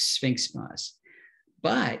attacks sphinx moths.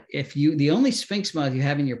 But if the only sphinx moth you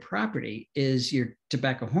have in your property is your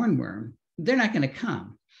tobacco hornworm, they're not going to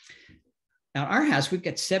come. Now, our house, we've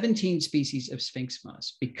got 17 species of sphinx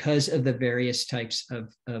moths because of the various types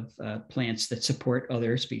of plants that support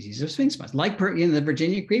other species of sphinx moths. Like the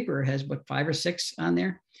Virginia creeper has 5 or 6 on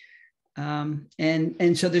there.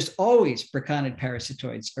 And so there's always braconid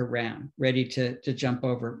parasitoids around, ready to jump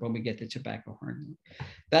over when we get the tobacco hornworm.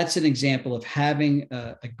 That's an example of having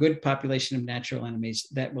a good population of natural enemies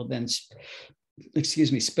that will then,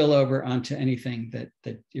 spill over onto anything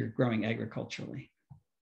that you're growing agriculturally.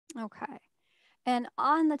 Okay. And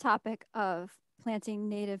on the topic of planting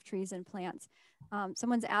native trees and plants,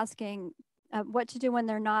 someone's asking what to do when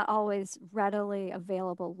they're not always readily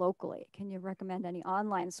available locally. Can you recommend any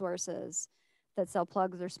online sources that sell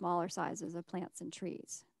plugs or smaller sizes of plants and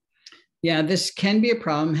trees? Yeah, this can be a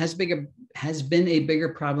problem, has been a bigger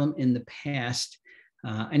problem in the past.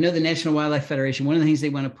 I know the National Wildlife Federation, one of the things they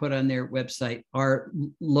want to put on their website are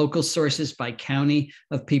local sources by county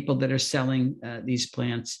of people that are selling these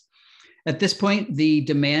plants. At this point, the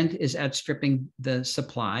demand is outstripping the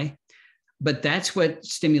supply. But that's what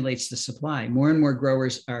stimulates the supply. More and more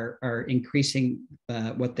growers are increasing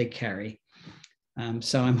what they carry.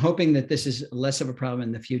 So I'm hoping that this is less of a problem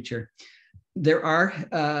in the future. There are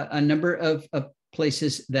a number of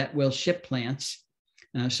places that will ship plants.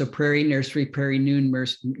 So Prairie Nursery, Prairie Noon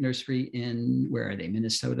Nursery in, where are they,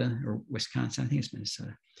 Minnesota or Wisconsin? I think it's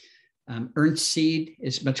Minnesota. Ernst Seed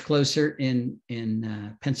is much closer in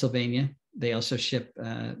Pennsylvania. They also ship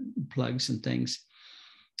plugs and things.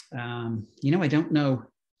 I don't know.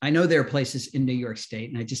 I know there are places in New York State,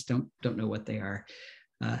 and I just don't know what they are.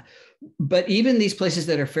 But even these places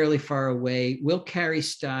that are fairly far away will carry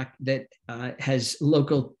stock that has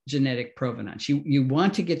local genetic provenance. You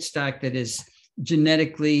want to get stock that is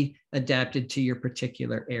genetically adapted to your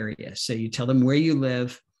particular area. So you tell them where you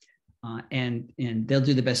live, and they'll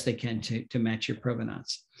do the best they can to match your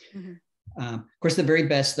provenance. Mm-hmm. Of course, the very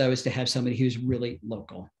best, though, is to have somebody who's really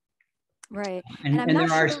local. Right. And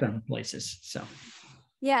there are some places. So.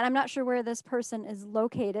 Yeah, and I'm not sure where this person is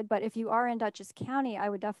located, but if you are in Dutchess County, I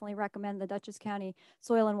would definitely recommend the Dutchess County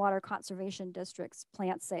Soil and Water Conservation District's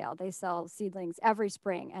plant sale. They sell seedlings every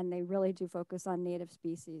spring, and they really do focus on native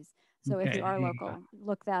species. So if you are local,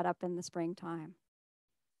 look that up in the springtime.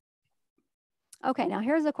 Okay, now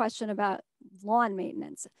here's a question about lawn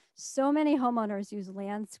maintenance. So many homeowners use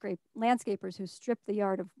landscapers who strip the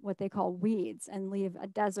yard of what they call weeds and leave a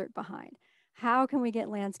desert behind. How can we get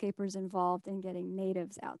landscapers involved in getting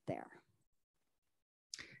natives out there?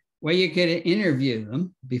 Well, you could interview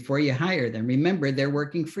them before you hire them. Remember, they're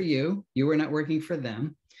working for you. You are not working for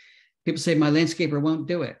them. People say, my landscaper won't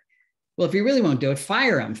do it. Well, if you really won't do it,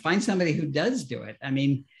 fire them. Find somebody who does do it. I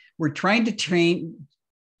mean, we're trying to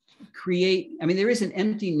there is an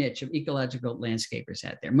empty niche of ecological landscapers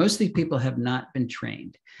out there. Most of these people have not been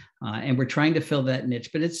trained, and we're trying to fill that niche,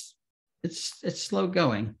 but it's slow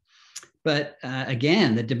going. But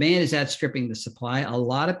again, the demand is outstripping the supply. A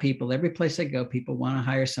lot of people, every place I go, people want to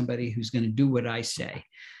hire somebody who's going to do what I say.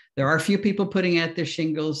 There are a few people putting out their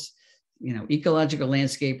shingles, ecological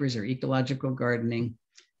landscapers or ecological gardening.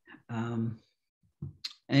 And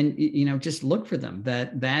just look for them.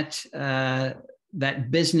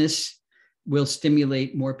 That business will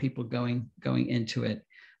stimulate more people going into it.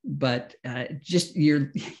 But just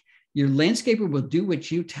your landscaper will do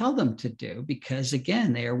what you tell them to do, because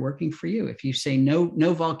again, they are working for you. If you say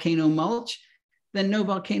no volcano mulch, then no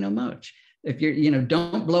volcano mulch. If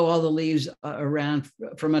don't blow all the leaves around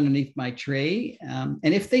from underneath my tree.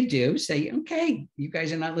 And if they do, say, okay, you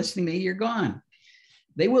guys are not listening to me, you're gone.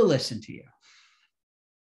 They will listen to you.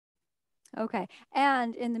 Okay.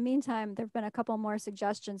 And in the meantime, there've been a couple more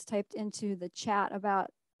suggestions typed into the chat about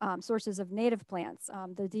sources of native plants.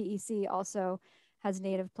 The DEC also has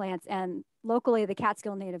native plants, and locally the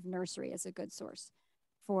Catskill Native Nursery is a good source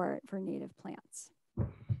for native plants.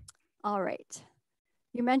 All right.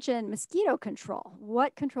 You mentioned mosquito control.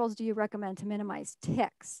 What controls do you recommend to minimize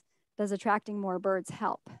ticks? Does attracting more birds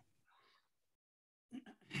help?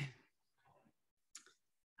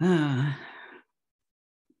 Well,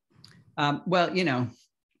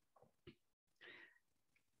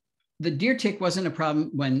 the deer tick wasn't a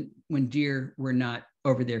problem when deer were not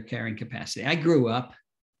over their carrying capacity. I grew up,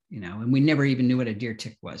 and we never even knew what a deer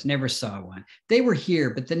tick was, never saw one. They were here,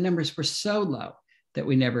 but the numbers were so low that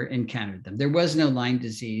we never encountered them. There was no Lyme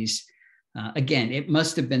disease. Again, it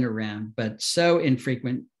must have been around, but so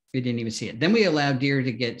infrequent, we didn't even see it. Then we allowed deer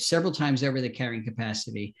to get several times over the carrying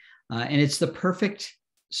capacity. And it's the perfect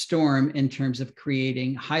storm in terms of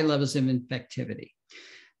creating high levels of infectivity.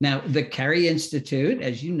 Now, the Carey Institute,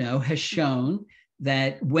 as you know, has shown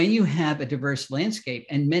that when you have a diverse landscape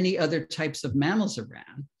and many other types of mammals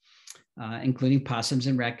around, including possums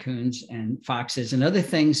and raccoons and foxes and other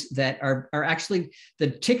things that are actually, the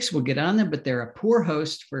ticks will get on them, but they're a poor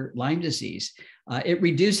host for Lyme disease. It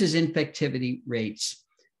reduces infectivity rates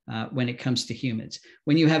when it comes to humans.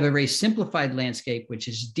 When you have a very simplified landscape, which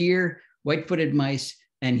is deer, white-footed mice,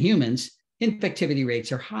 and humans, infectivity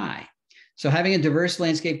rates are high. So having a diverse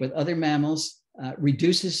landscape with other mammals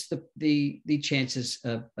reduces the chances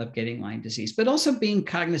of getting Lyme disease, but also being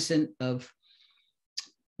cognizant of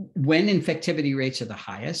when infectivity rates are the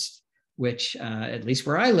highest, which at least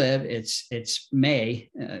where I live, it's May,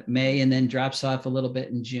 and then drops off a little bit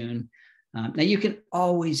in June. Now you can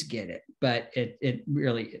always get it, but it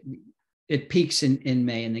really peaks in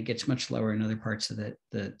May and then gets much lower in other parts of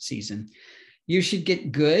the season. You should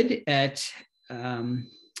get good at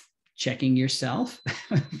checking yourself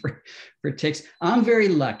for ticks. I'm very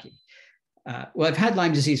lucky. Well, I've had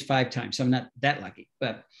Lyme disease 5 times, so I'm not that lucky,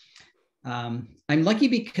 but I'm lucky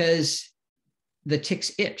because the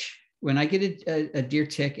ticks itch. when I get a deer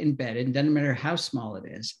tick embedded, it doesn't matter how small it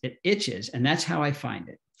is, it itches, and that's how I find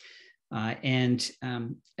it.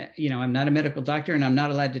 I'm not a medical doctor, and I'm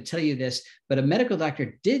not allowed to tell you this, but a medical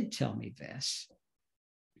doctor did tell me this,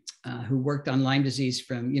 who worked on Lyme disease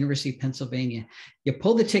from University of Pennsylvania. You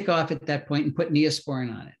pull the tick off at that point and put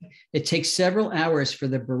Neosporin on it. It takes several hours for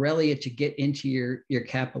the Borrelia to get into your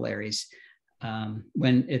capillaries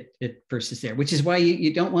when it first is there, which is why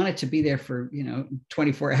you don't want it to be there for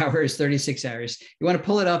 24 hours, 36 hours. You want to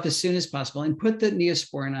pull it off as soon as possible and put the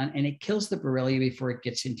Neosporin on, and it kills the Borrelia before it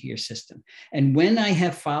gets into your system. And when I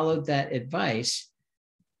have followed that advice,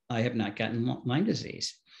 I have not gotten Lyme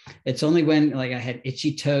disease. It's only when I had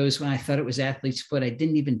itchy toes, when I thought it was athlete's foot, I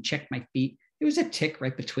didn't even check my feet. It was a tick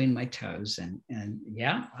right between my toes, and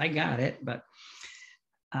yeah, I got it. But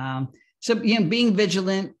so being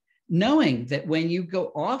vigilant, knowing that when you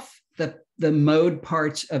go off the mowed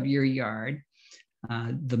parts of your yard,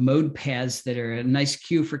 the mowed paths that are a nice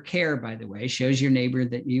cue for care, by the way, shows your neighbor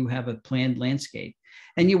that you have a planned landscape.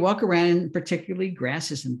 And you walk around, particularly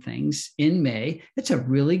grasses and things in May, it's a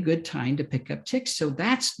really good time to pick up ticks. So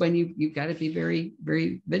that's when you've got to be very,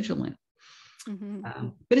 very vigilant. Mm-hmm.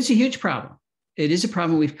 But it's a huge problem. It is a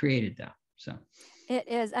problem we've created, though. So it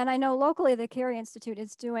is. And I know locally the Carey Institute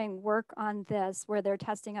is doing work on this, where they're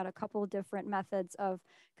testing out a couple of different methods of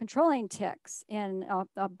controlling ticks in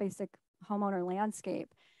a basic homeowner landscape.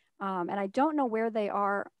 And I don't know where they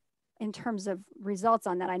are in terms of results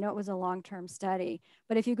on that. I know it was a long-term study,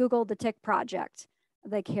 but if you Google the Tick Project,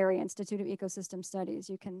 the Carey Institute of Ecosystem Studies,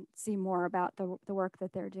 you can see more about the work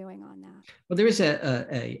that they're doing on that. Well, there is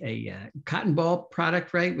a cotton ball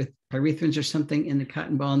product, right, with pyrethrins or something in the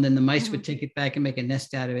cotton ball, and then the mice would take it back and make a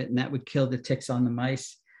nest out of it, and that would kill the ticks on the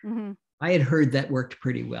mice. I had heard that worked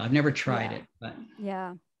pretty well. I've never tried it, but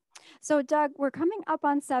yeah. So Doug, we're coming up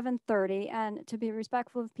on 7:30, and to be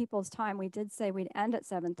respectful of people's time, we did say we'd end at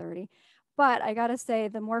 7:30. But I got to say,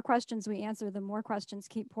 the more questions we answer, the more questions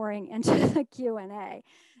keep pouring into the Q&A.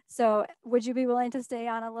 So would you be willing to stay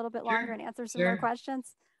on a little bit longer and answer some more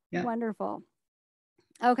questions? Yeah. Wonderful.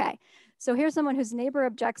 Okay. So here's someone whose neighbor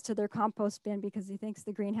objects to their compost bin because he thinks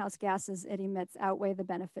the greenhouse gases it emits outweigh the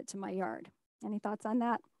benefit to my yard. Any thoughts on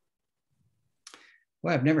that?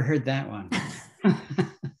 Well, I've never heard that one.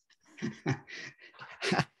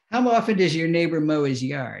 How often does your neighbor mow his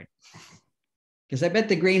yard? Because I bet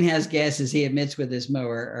the greenhouse gases he emits with his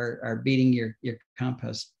mower are beating your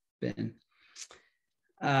compost bin.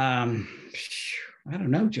 I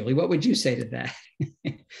don't know, Julie. What would you say to that?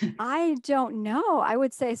 I don't know. I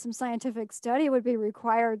would say some scientific study would be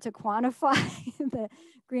required to quantify the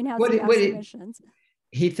greenhouse gas emissions.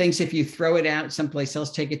 He thinks if you throw it out someplace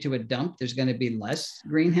else, take it to a dump, there's going to be less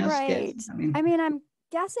greenhouse gas. I mean, I'm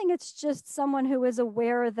guessing it's just someone who is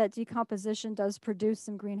aware that decomposition does produce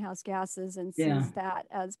some greenhouse gases and sees that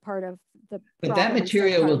as part of the But that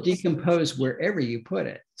material will decompose wherever you put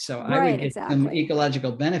it. So I would get some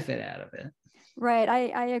ecological benefit out of it. Right.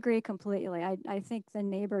 I agree completely. I think the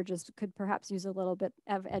neighbor just could perhaps use a little bit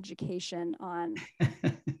of education on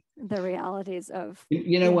the realities of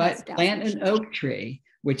plant an oak tree,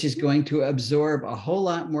 which is going to absorb a whole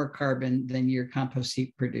lot more carbon than your compost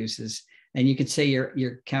heap produces. And you could say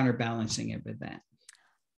you're counterbalancing it with that.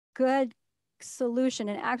 Good solution.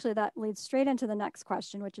 And actually that leads straight into the next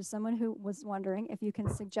question, which is someone who was wondering if you can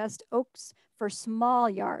suggest oaks for small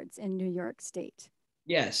yards in New York State.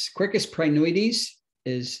 Yes. Quercus prinoides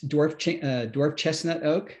is dwarf chestnut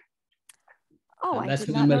oak. That's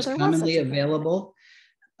the one most commonly available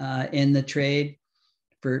in the trade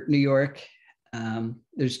for New York.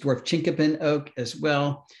 There's dwarf chinkapin oak as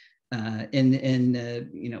well.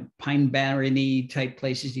 In pine barreny type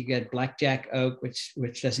places, you get blackjack oak,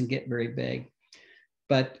 which doesn't get very big.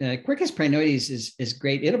 But Quercus prinoides is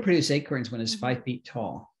great. It'll produce acorns when it's 5 feet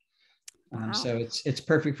tall. Wow. So it's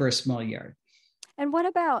perfect for a small yard. And what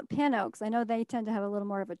about pin oaks? I know they tend to have a little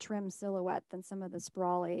more of a trim silhouette than some of the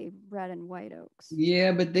sprawly red and white oaks.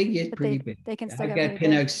 Yeah, but they get pretty big. They can still I've got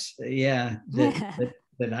pin oaks,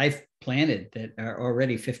 that I've planted that are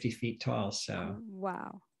already 50 feet tall. So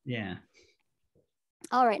wow. Yeah.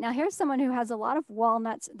 All right. Now here's someone who has a lot of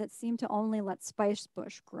walnuts that seem to only let spice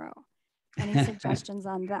bush grow. Any suggestions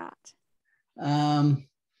on that?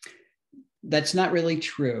 That's not really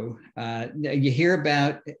true. You hear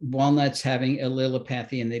about walnuts having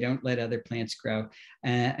allelopathy and they don't let other plants grow.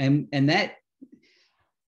 And that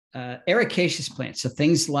ericaceous plants, so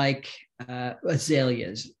things like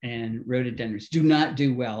azaleas and rhododendrons, do not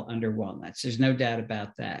do well under walnuts. There's no doubt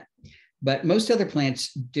about that. But most other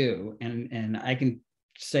plants do. And I can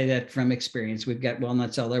say that from experience. We've got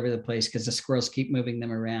walnuts all over the place because the squirrels keep moving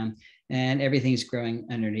them around. and everything's growing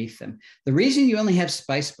underneath them. The reason you only have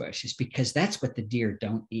spice bush is because that's what the deer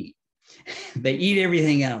don't eat. They eat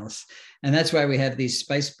everything else. And that's why we have these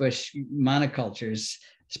spice bush monocultures,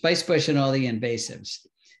 spice bush and all the invasives.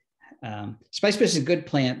 Spice bush is a good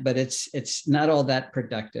plant, but it's not all that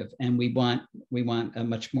productive, and we want a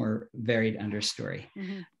much more varied understory.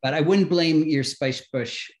 Mm-hmm. But I wouldn't blame your spice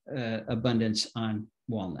bush abundance on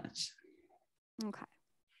walnuts. Okay.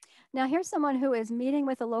 Now here's someone who is meeting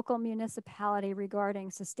with a local municipality regarding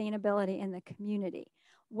sustainability in the community.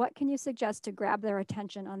 What can you suggest to grab their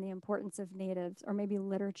attention on the importance of natives, or maybe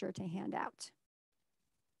literature to hand out?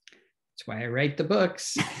 That's why I write the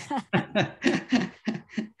books.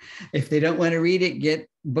 If they don't want to read it, get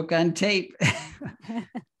book on tape.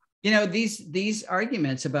 You know, these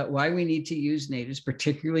arguments about why we need to use natives,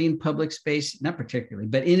 particularly in public space, not particularly,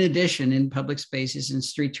 but in addition in public spaces and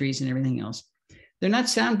street trees and everything else, they're not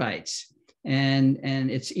sound bites. And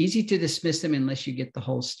it's easy to dismiss them unless you get the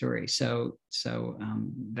whole story. So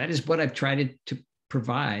that is what I've tried to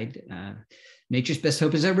provide. Nature's Best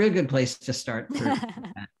Hope is a real good place to start.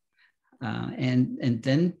 And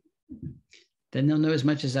then they'll know as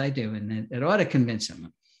much as I do, and it ought to convince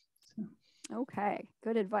them. Okay,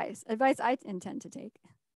 good advice. Advice I intend to take.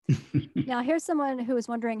 Now, here's someone who is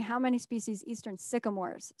wondering how many species eastern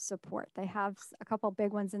sycamores support. They have a couple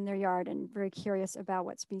big ones in their yard and very curious about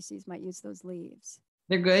what species might use those leaves.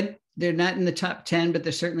 They're good. They're not in the top 10, but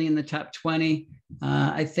they're certainly in the top 20.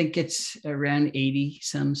 I think it's around 80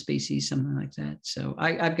 some species, something like that. So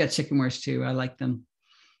I've got sycamores too. I like them.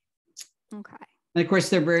 Okay. And of course,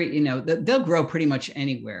 they're very, they'll grow pretty much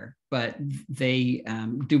anywhere, but they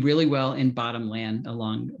do really well in bottomland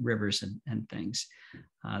along rivers and things.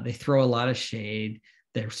 They throw a lot of shade.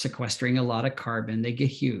 They're sequestering a lot of carbon. They get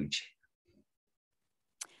huge.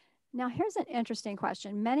 Now, here's an interesting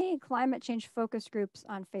question. Many climate change focus groups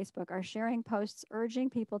on Facebook are sharing posts urging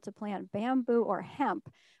people to plant bamboo or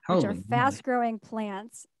hemp, which are fast-growing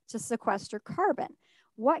plants to sequester carbon.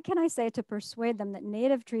 What can I say to persuade them that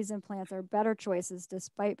native trees and plants are better choices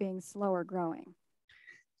despite being slower growing?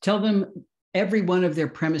 Tell them every one of their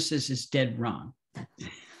premises is dead wrong.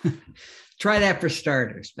 Try that for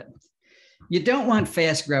starters. But you don't want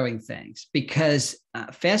fast-growing things because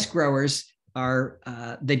fast growers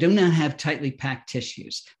they do not have tightly packed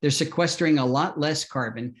tissues. They're sequestering a lot less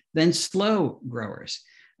carbon than slow growers.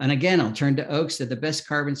 And again, I'll turn to oaks. They're the best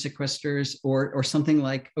carbon sequesters, or something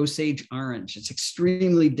like Osage orange. It's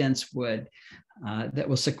extremely dense wood that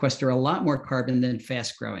will sequester a lot more carbon than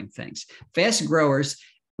fast growing things. Fast growers,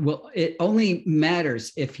 it only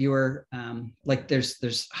matters if you're like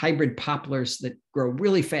there's hybrid poplars that grow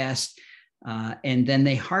really fast, and then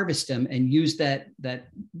they harvest them and use that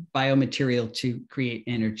biomaterial to create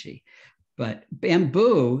energy. But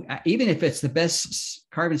bamboo, even if it's the best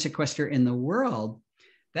carbon sequester in the world,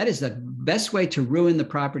 that is the best way to ruin the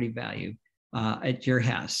property value at your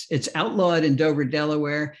house. It's outlawed in Dover,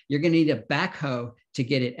 Delaware. You're going to need a backhoe to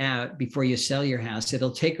get it out before you sell your house.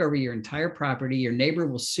 It'll take over your entire property. Your neighbor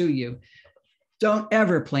will sue you. Don't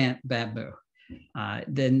ever plant bamboo.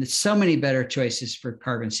 Then so many better choices for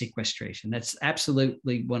carbon sequestration. That's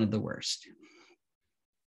absolutely one of the worst.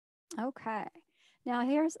 Okay. Now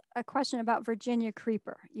here's a question about Virginia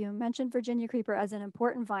creeper. You mentioned Virginia creeper as an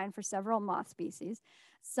important vine for several moth species.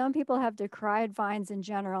 Some people have decried vines in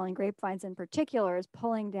general and grapevines in particular as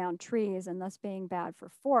pulling down trees and thus being bad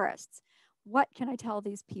for forests. What can I tell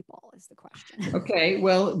these people is the question. Okay,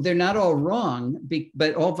 well, they're not all wrong,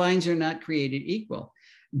 but all vines are not created equal.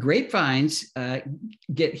 Grapevines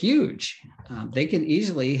get huge. They can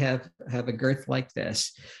easily have a girth like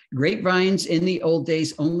this. Grapevines in the old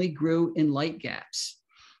days only grew in light gaps.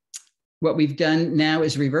 What we've done now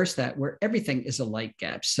is reverse that, where everything is a light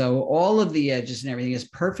gap. So all of the edges and everything is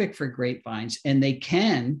perfect for grapevines, and they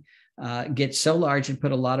can get so large and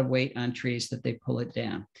put a lot of weight on trees that they pull it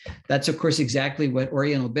down. That's, of course, exactly what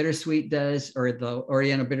Oriental bittersweet does, or the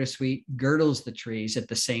Oriental bittersweet girdles the trees at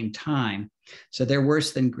the same time. So they're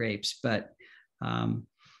worse than grapes, but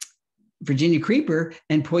Virginia creeper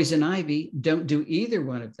and poison ivy don't do either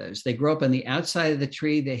one of those. They grow up on the outside of the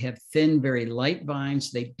tree. They have thin, very light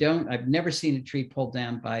vines. I've never seen a tree pulled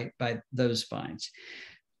down by those vines.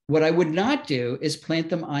 What I would not do is plant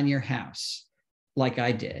them on your house like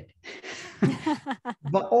I did.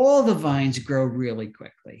 But all the vines grow really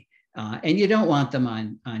quickly, and you don't want them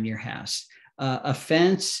on your house. A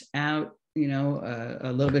fence out,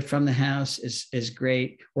 a little bit from the house is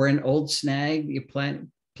great, or an old snag. You plant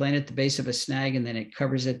at the base of a snag and then it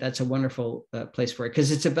covers it. That's a wonderful place for it,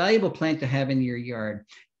 because it's a valuable plant to have in your yard,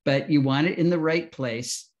 but you want it in the right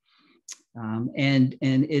place. And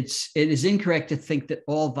it is incorrect to think that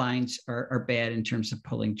all vines are bad in terms of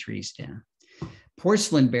pulling trees down.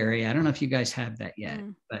 Porcelain berry, I don't know if you guys have that yet,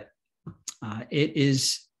 but it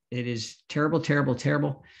is terrible, terrible,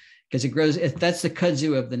 terrible, because it grows. That's the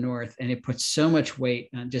kudzu of the north, and it puts so much weight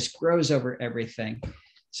and just grows over everything.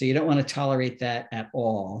 So you don't want to tolerate that at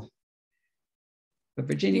all. But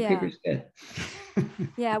Virginia creeper's good.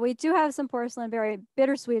 Yeah, we do have some porcelain berry.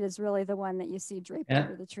 Bittersweet is really the one that you see draped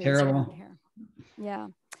over the trees around here. Yeah.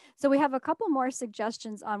 So we have a couple more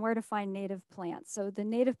suggestions on where to find native plants. So the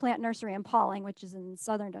Native Plant Nursery in Pauling, which is in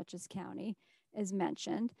southern Dutchess County, is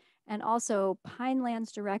mentioned, and also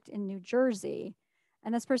Pinelands Direct in New Jersey.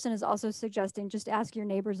 And this person is also suggesting just ask your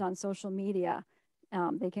neighbors on social media.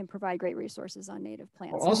 They can provide great resources on native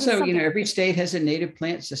plants. Also, every state has a native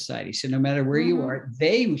plant society. So no matter where you are,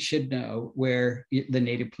 they should know where the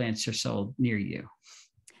native plants are sold near you.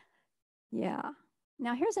 Yeah.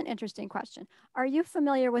 Now, here's an interesting question. Are you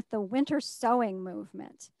familiar with the winter sowing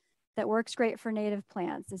movement that works great for native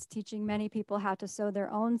plants? It's teaching many people how to sow their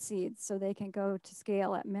own seeds so they can go to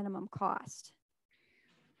scale at minimum cost.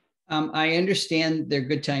 I understand there are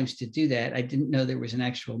good times to do that. I didn't know there was an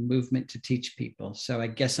actual movement to teach people, so I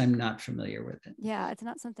guess I'm not familiar with it. Yeah, it's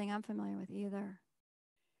not something I'm familiar with either.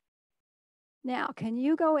 Now, can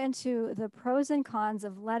you go into the pros and cons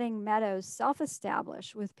of letting meadows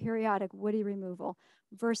self-establish with periodic woody removal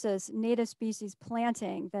versus native species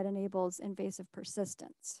planting that enables invasive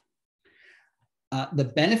persistence? The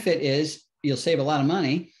benefit is you'll save a lot of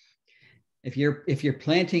money. If you're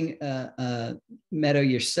planting a meadow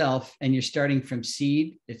yourself and you're starting from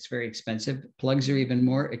seed, it's very expensive. Plugs are even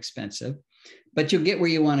more expensive, but you'll get where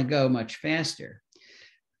you want to go much faster.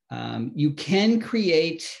 You can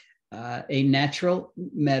create a natural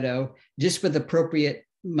meadow just with appropriate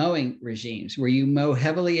mowing regimes, where you mow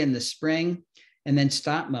heavily in the spring and then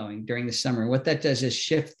stop mowing during the summer. What that does is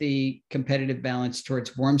shift the competitive balance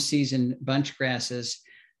towards warm season bunch grasses,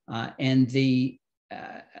 and the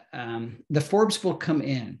forbs will come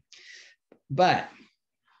in. But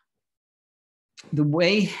the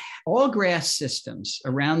way all grass systems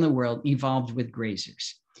around the world evolved with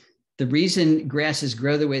grazers. The reason grasses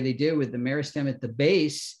grow the way they do with the meristem at the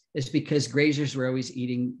base is because grazers were always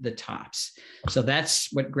eating the tops. So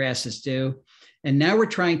that's what grasses do. And now we're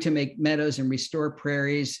trying to make meadows and restore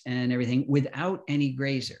prairies and everything without any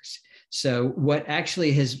grazers. So what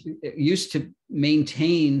actually has used to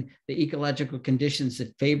maintain the ecological conditions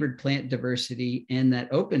that favored plant diversity and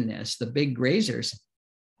that openness, the big grazers,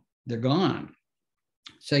 they're gone.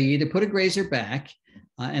 So you either put a grazer back,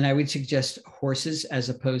 and I would suggest horses as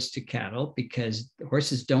opposed to cattle, because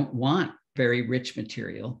horses don't want very rich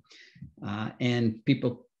material. And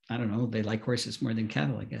people, I don't know, they like horses more than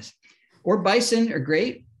cattle, I guess. Or bison are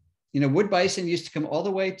great. Wood bison used to come all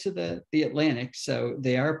the way to the Atlantic, so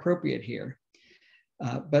they are appropriate here,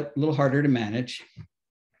 but a little harder to manage.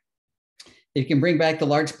 You can bring back the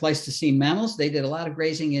large Pleistocene mammals. They did a lot of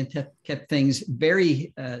grazing and kept things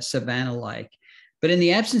very savanna-like. But in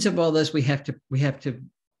the absence of all those, we have to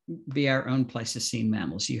be our own Pleistocene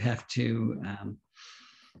mammals. You have to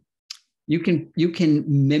you can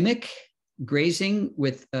mimic grazing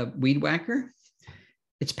with a weed whacker.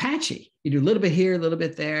 It's patchy. You do a little bit here, a little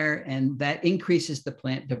bit there, and that increases the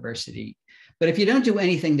plant diversity. But if you don't do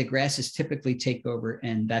anything, the grasses typically take over,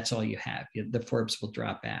 and that's all you have. The forbs will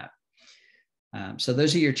drop out. So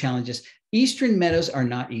those are your challenges. Eastern meadows are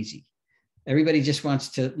not easy. Everybody just wants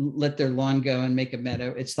to let their lawn go and make a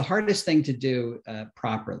meadow. It's the hardest thing to do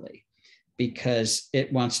properly, because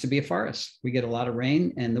it wants to be a forest. We get a lot of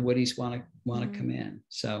rain, and the woodies want to come in.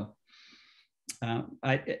 So,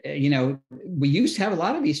 we used to have a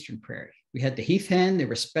lot of eastern prairie. We had the heath hen. There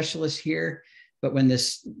were specialists here, but when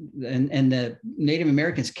the Native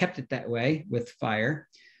Americans kept it that way with fire.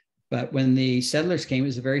 But when the settlers came, it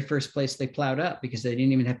was the very first place they plowed up, because they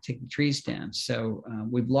didn't even have to take the trees down. So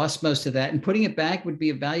we've lost most of that, and putting it back would be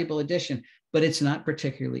a valuable addition, but it's not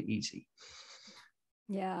particularly easy.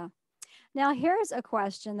 Yeah. Now, here's a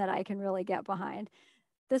question that I can really get behind.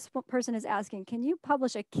 This person is asking, can you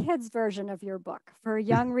publish a kid's version of your book for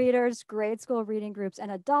young readers, grade school reading groups, and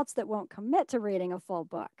adults that won't commit to reading a full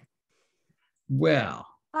book? Well,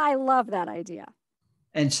 I love that idea.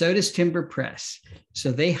 And so does Timber Press.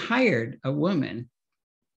 So they hired a woman,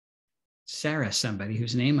 Sarah somebody,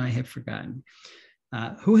 whose name I have forgotten,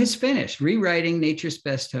 who has finished rewriting Nature's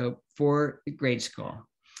Best Hope for grade school.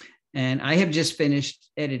 And I have just finished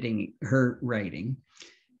editing her writing.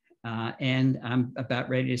 And I'm about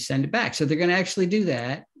ready to send it back. So they're going to actually do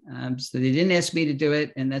that. So they didn't ask me to do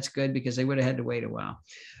it, and that's good, because they would have had to wait a while.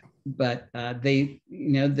 But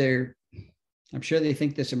I'm sure they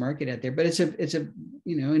think there's a market out there, but it's a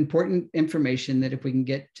important information that if we can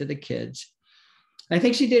get to the kids. I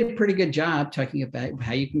think she did a pretty good job talking about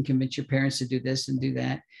how you can convince your parents to do this and do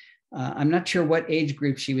that. I'm not sure what age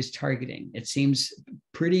group she was targeting. It seems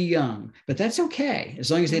pretty young, but that's okay, as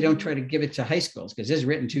long as they don't try to give it to high schools, because it's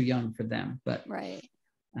written too young for them. But right.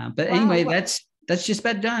 But wow, anyway, that's just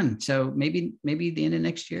about done. So maybe the end of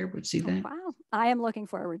next year we'll see that. Wow, I am looking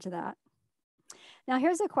forward to that. Now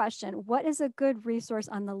here's a question: what is a good resource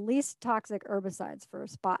on the least toxic herbicides for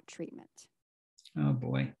spot treatment? Oh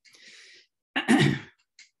boy.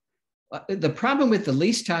 The problem with the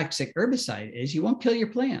least toxic herbicide is you won't kill your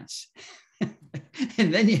plants.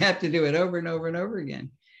 And then you have to do it over and over and over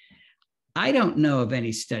again. I don't know of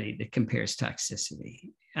any study that compares toxicity.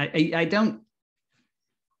 I don't,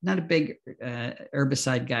 not a big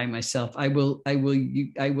herbicide guy myself. I will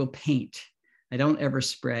paint. I don't ever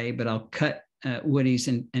spray, but I'll cut woodies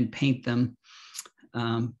and paint them.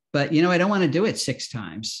 But I don't want to do it 6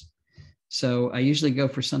 times. So I usually go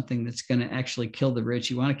for something that's going to actually kill the roots.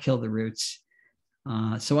 You want to kill the roots.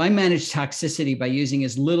 So I manage toxicity by using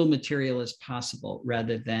as little material as possible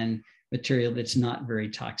rather than material that's not very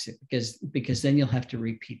toxic, because then you'll have to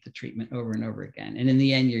repeat the treatment over and over again. And in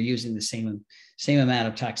the end, you're using the same amount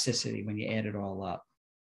of toxicity when you add it all up.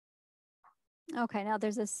 Okay, now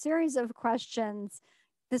there's a series of questions.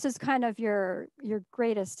 This is kind of your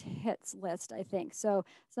greatest hits list, I think. So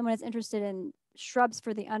someone is interested in shrubs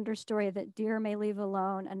for the understory that deer may leave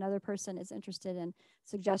alone. Another person is interested in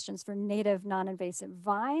suggestions for native non-invasive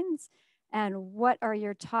vines. And what are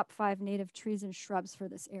your top 5 native trees and shrubs for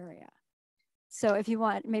this area? So if you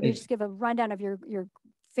want, maybe just give a rundown of your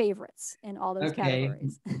favorites in all those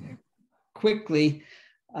categories. Quickly,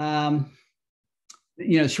 shrubs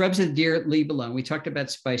that deer leave alone. We talked about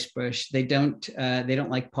spice bush. They don't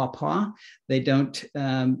like pawpaw. They don't,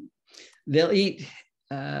 they'll eat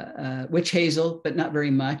witch hazel, but not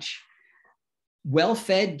very much.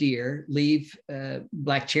 Well-fed deer leave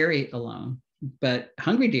black cherry alone, but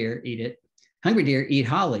hungry deer eat it. Hungry deer eat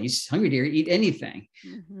hollies. Hungry deer eat anything.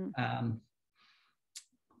 Mm-hmm.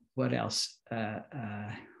 What else?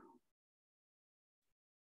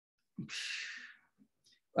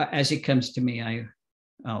 As it comes to me,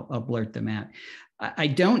 I'll blurt them out.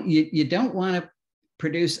 You don't want to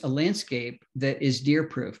produce a landscape that is deer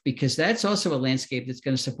proof, because that's also a landscape that's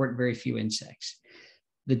going to support very few insects.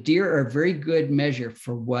 The deer are a very good measure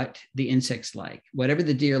for what the insects like. Whatever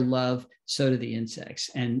the deer love, so do the insects.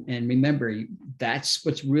 And remember, that's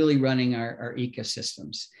what's really running our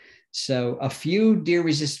ecosystems. So a few deer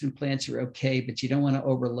resistant plants are okay, but you don't want to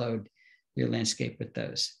overload your landscape with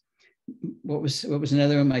those. What was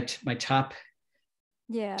another one? My top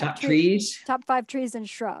trees. Top 5 trees and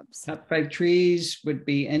shrubs. Top 5 trees would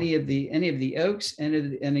be any of the oaks,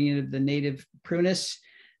 any of the native prunus,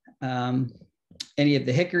 any of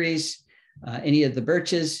the hickories, any of the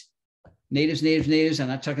birches, natives. I'm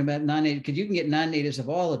not talking about non-native, because you can get non-natives of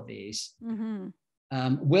all of these. Mm-hmm.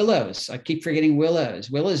 Willows. I keep forgetting willows.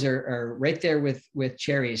 Willows are right there with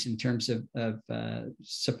cherries in terms of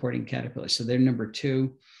supporting caterpillars. So they're number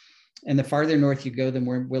 2. And the farther north you go, the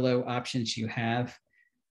more willow options you have.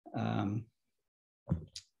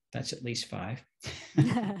 That's at least 5.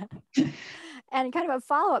 And kind of a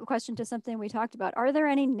follow-up question to something we talked about. Are there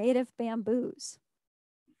any native bamboos?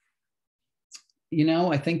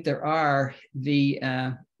 I think there are. The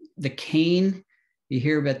cane, you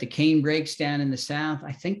hear about the cane breaks down in the south.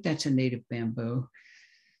 I think that's a native bamboo.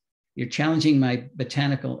 You're challenging my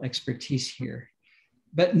botanical expertise here,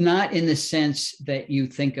 but not in the sense that you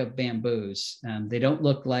think of bamboos. They don't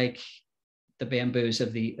look like the bamboos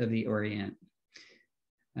of the Orient.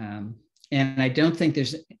 And I don't think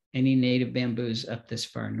there's any native bamboos up this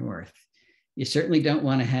far north. You certainly don't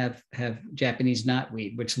want to have Japanese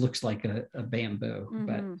knotweed, which looks like a bamboo. Mm-hmm.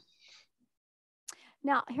 But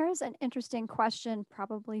now here's an interesting question,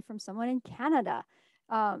 probably from someone in Canada.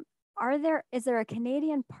 Is there a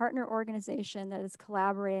Canadian partner organization that is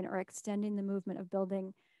collaborating or extending the movement of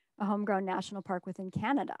building a homegrown national park within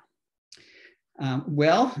Canada?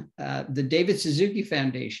 The David Suzuki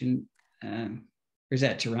Foundation, where's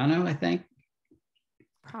that, Toronto, I think?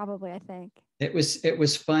 Probably, I think. It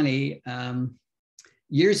was funny.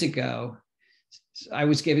 Years ago, I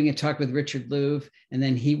was giving a talk with Richard Louv, and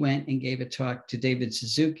then he went and gave a talk to David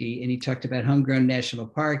Suzuki, and he talked about homegrown national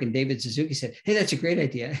park, and David Suzuki said, "Hey, that's a great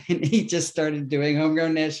idea." And he just started doing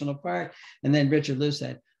homegrown national park. And then Richard Louv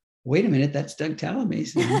said, "Wait a minute, that's Doug Tallamy."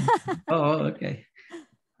 Oh, okay.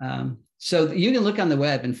 So you can look on the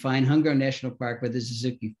web and find Homegrown National Park with the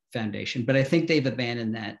Suzuki Foundation, but I think they've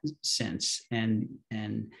abandoned that since.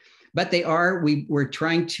 But they are, we're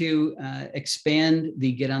trying to expand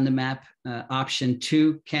the get on the map option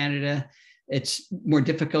to Canada. It's more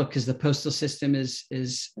difficult because the postal system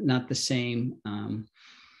is not the same.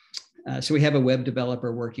 So we have a web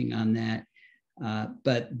developer working on that,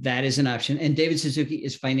 but that is an option. And David Suzuki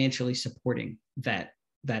is financially supporting that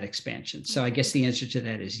expansion. So I guess the answer to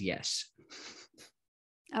that is yes.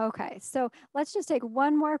 Okay, so let's just take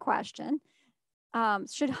one more question.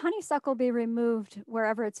 Should honeysuckle be removed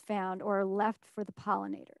wherever it's found or left for the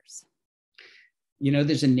pollinators? You know,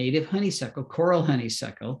 there's a native honeysuckle, coral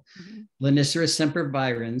honeysuckle, Laniceros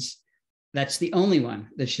sempervirens. That's the only one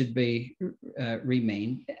that should be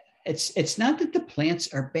remain. It's not that the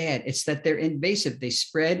plants are bad. It's that they're invasive. They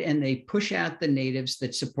spread and they push out the natives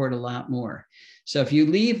that support a lot more. So if you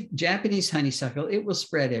leave Japanese honeysuckle, it will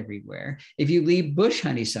spread everywhere. If you leave bush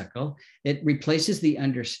honeysuckle, it replaces the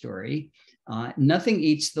understory. Nothing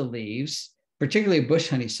eats the leaves, particularly bush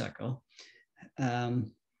honeysuckle.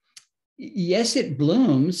 Yes, it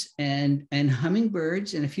blooms, and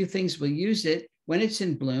hummingbirds and a few things will use it when it's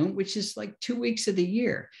in bloom, which is like 2 weeks of the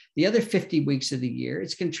year. The other 50 weeks of the year,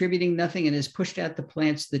 it's contributing nothing and has pushed out the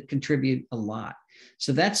plants that contribute a lot.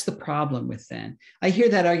 So that's the problem with that. I hear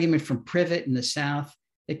that argument from Privet in the South.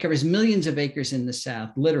 It covers millions of acres in the South,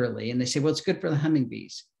 literally. And they say, well, it's good for the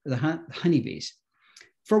honeybees, honeybees.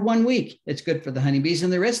 For 1 week, it's good for the honeybees.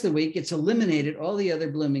 And the rest of the week, it's eliminated all the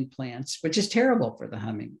other blooming plants, which is terrible for the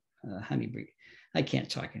honeybee. I can't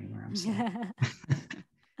talk anymore. I'm sorry.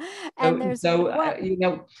 And you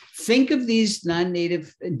know, think of these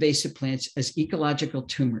non-native invasive plants as ecological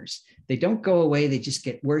tumors. They don't go away. They just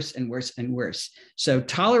get worse and worse and worse. So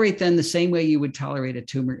tolerate them the same way you would tolerate a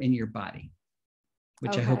tumor in your body,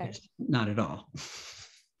 which I hope is not at all.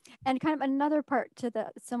 And kind of another part to the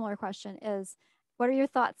similar question is, what are your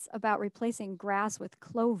thoughts about replacing grass with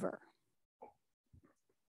clover?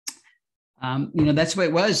 You know, that's what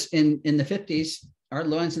it was in the 50s. Our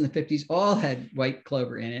lawns in the 50s all had white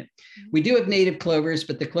clover in it. We do have native clovers,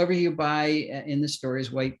 but the clover you buy in the store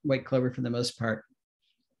is white clover for the most part.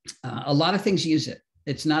 A lot of things use it.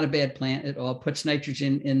 It's not a bad plant at all. Puts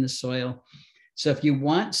nitrogen in the soil. So if you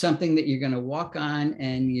want something that you're going to walk on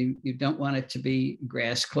and you don't want it to be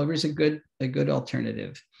grass, clover is a good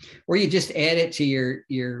alternative. Or you just add it to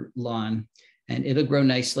your lawn and it'll grow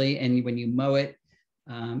nicely. And when you mow it,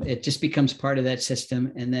 it just becomes part of that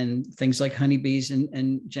system. And then things like honeybees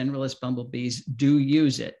and generalist bumblebees do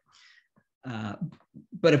use it.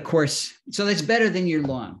 But of course, so that's better than your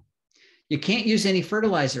lawn. You can't use any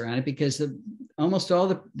fertilizer on it because almost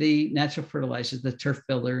all the natural fertilizers, the turf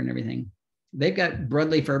builder and everything, they've got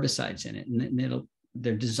broadleaf herbicides in it, and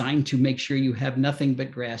they're designed to make sure you have nothing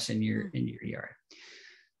but grass in your yard.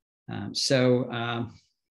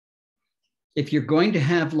 If you're going to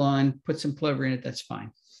have lawn, put some clover in it, that's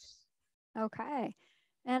fine. Okay.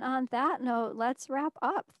 And on that note, let's wrap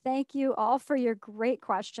up. Thank you all for your great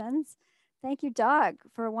questions. Thank you, Doug,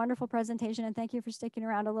 for a wonderful presentation. And thank you for sticking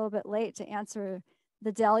around a little bit late to answer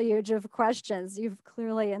the deluge of questions. You've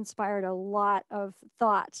clearly inspired a lot of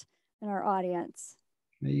thought in our audience.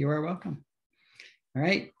 You are welcome. All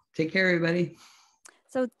right. Take care, everybody.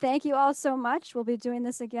 So thank you all so much. We'll be doing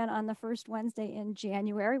this again on the first Wednesday in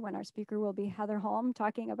January when our speaker will be Heather Holm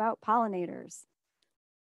talking about pollinators.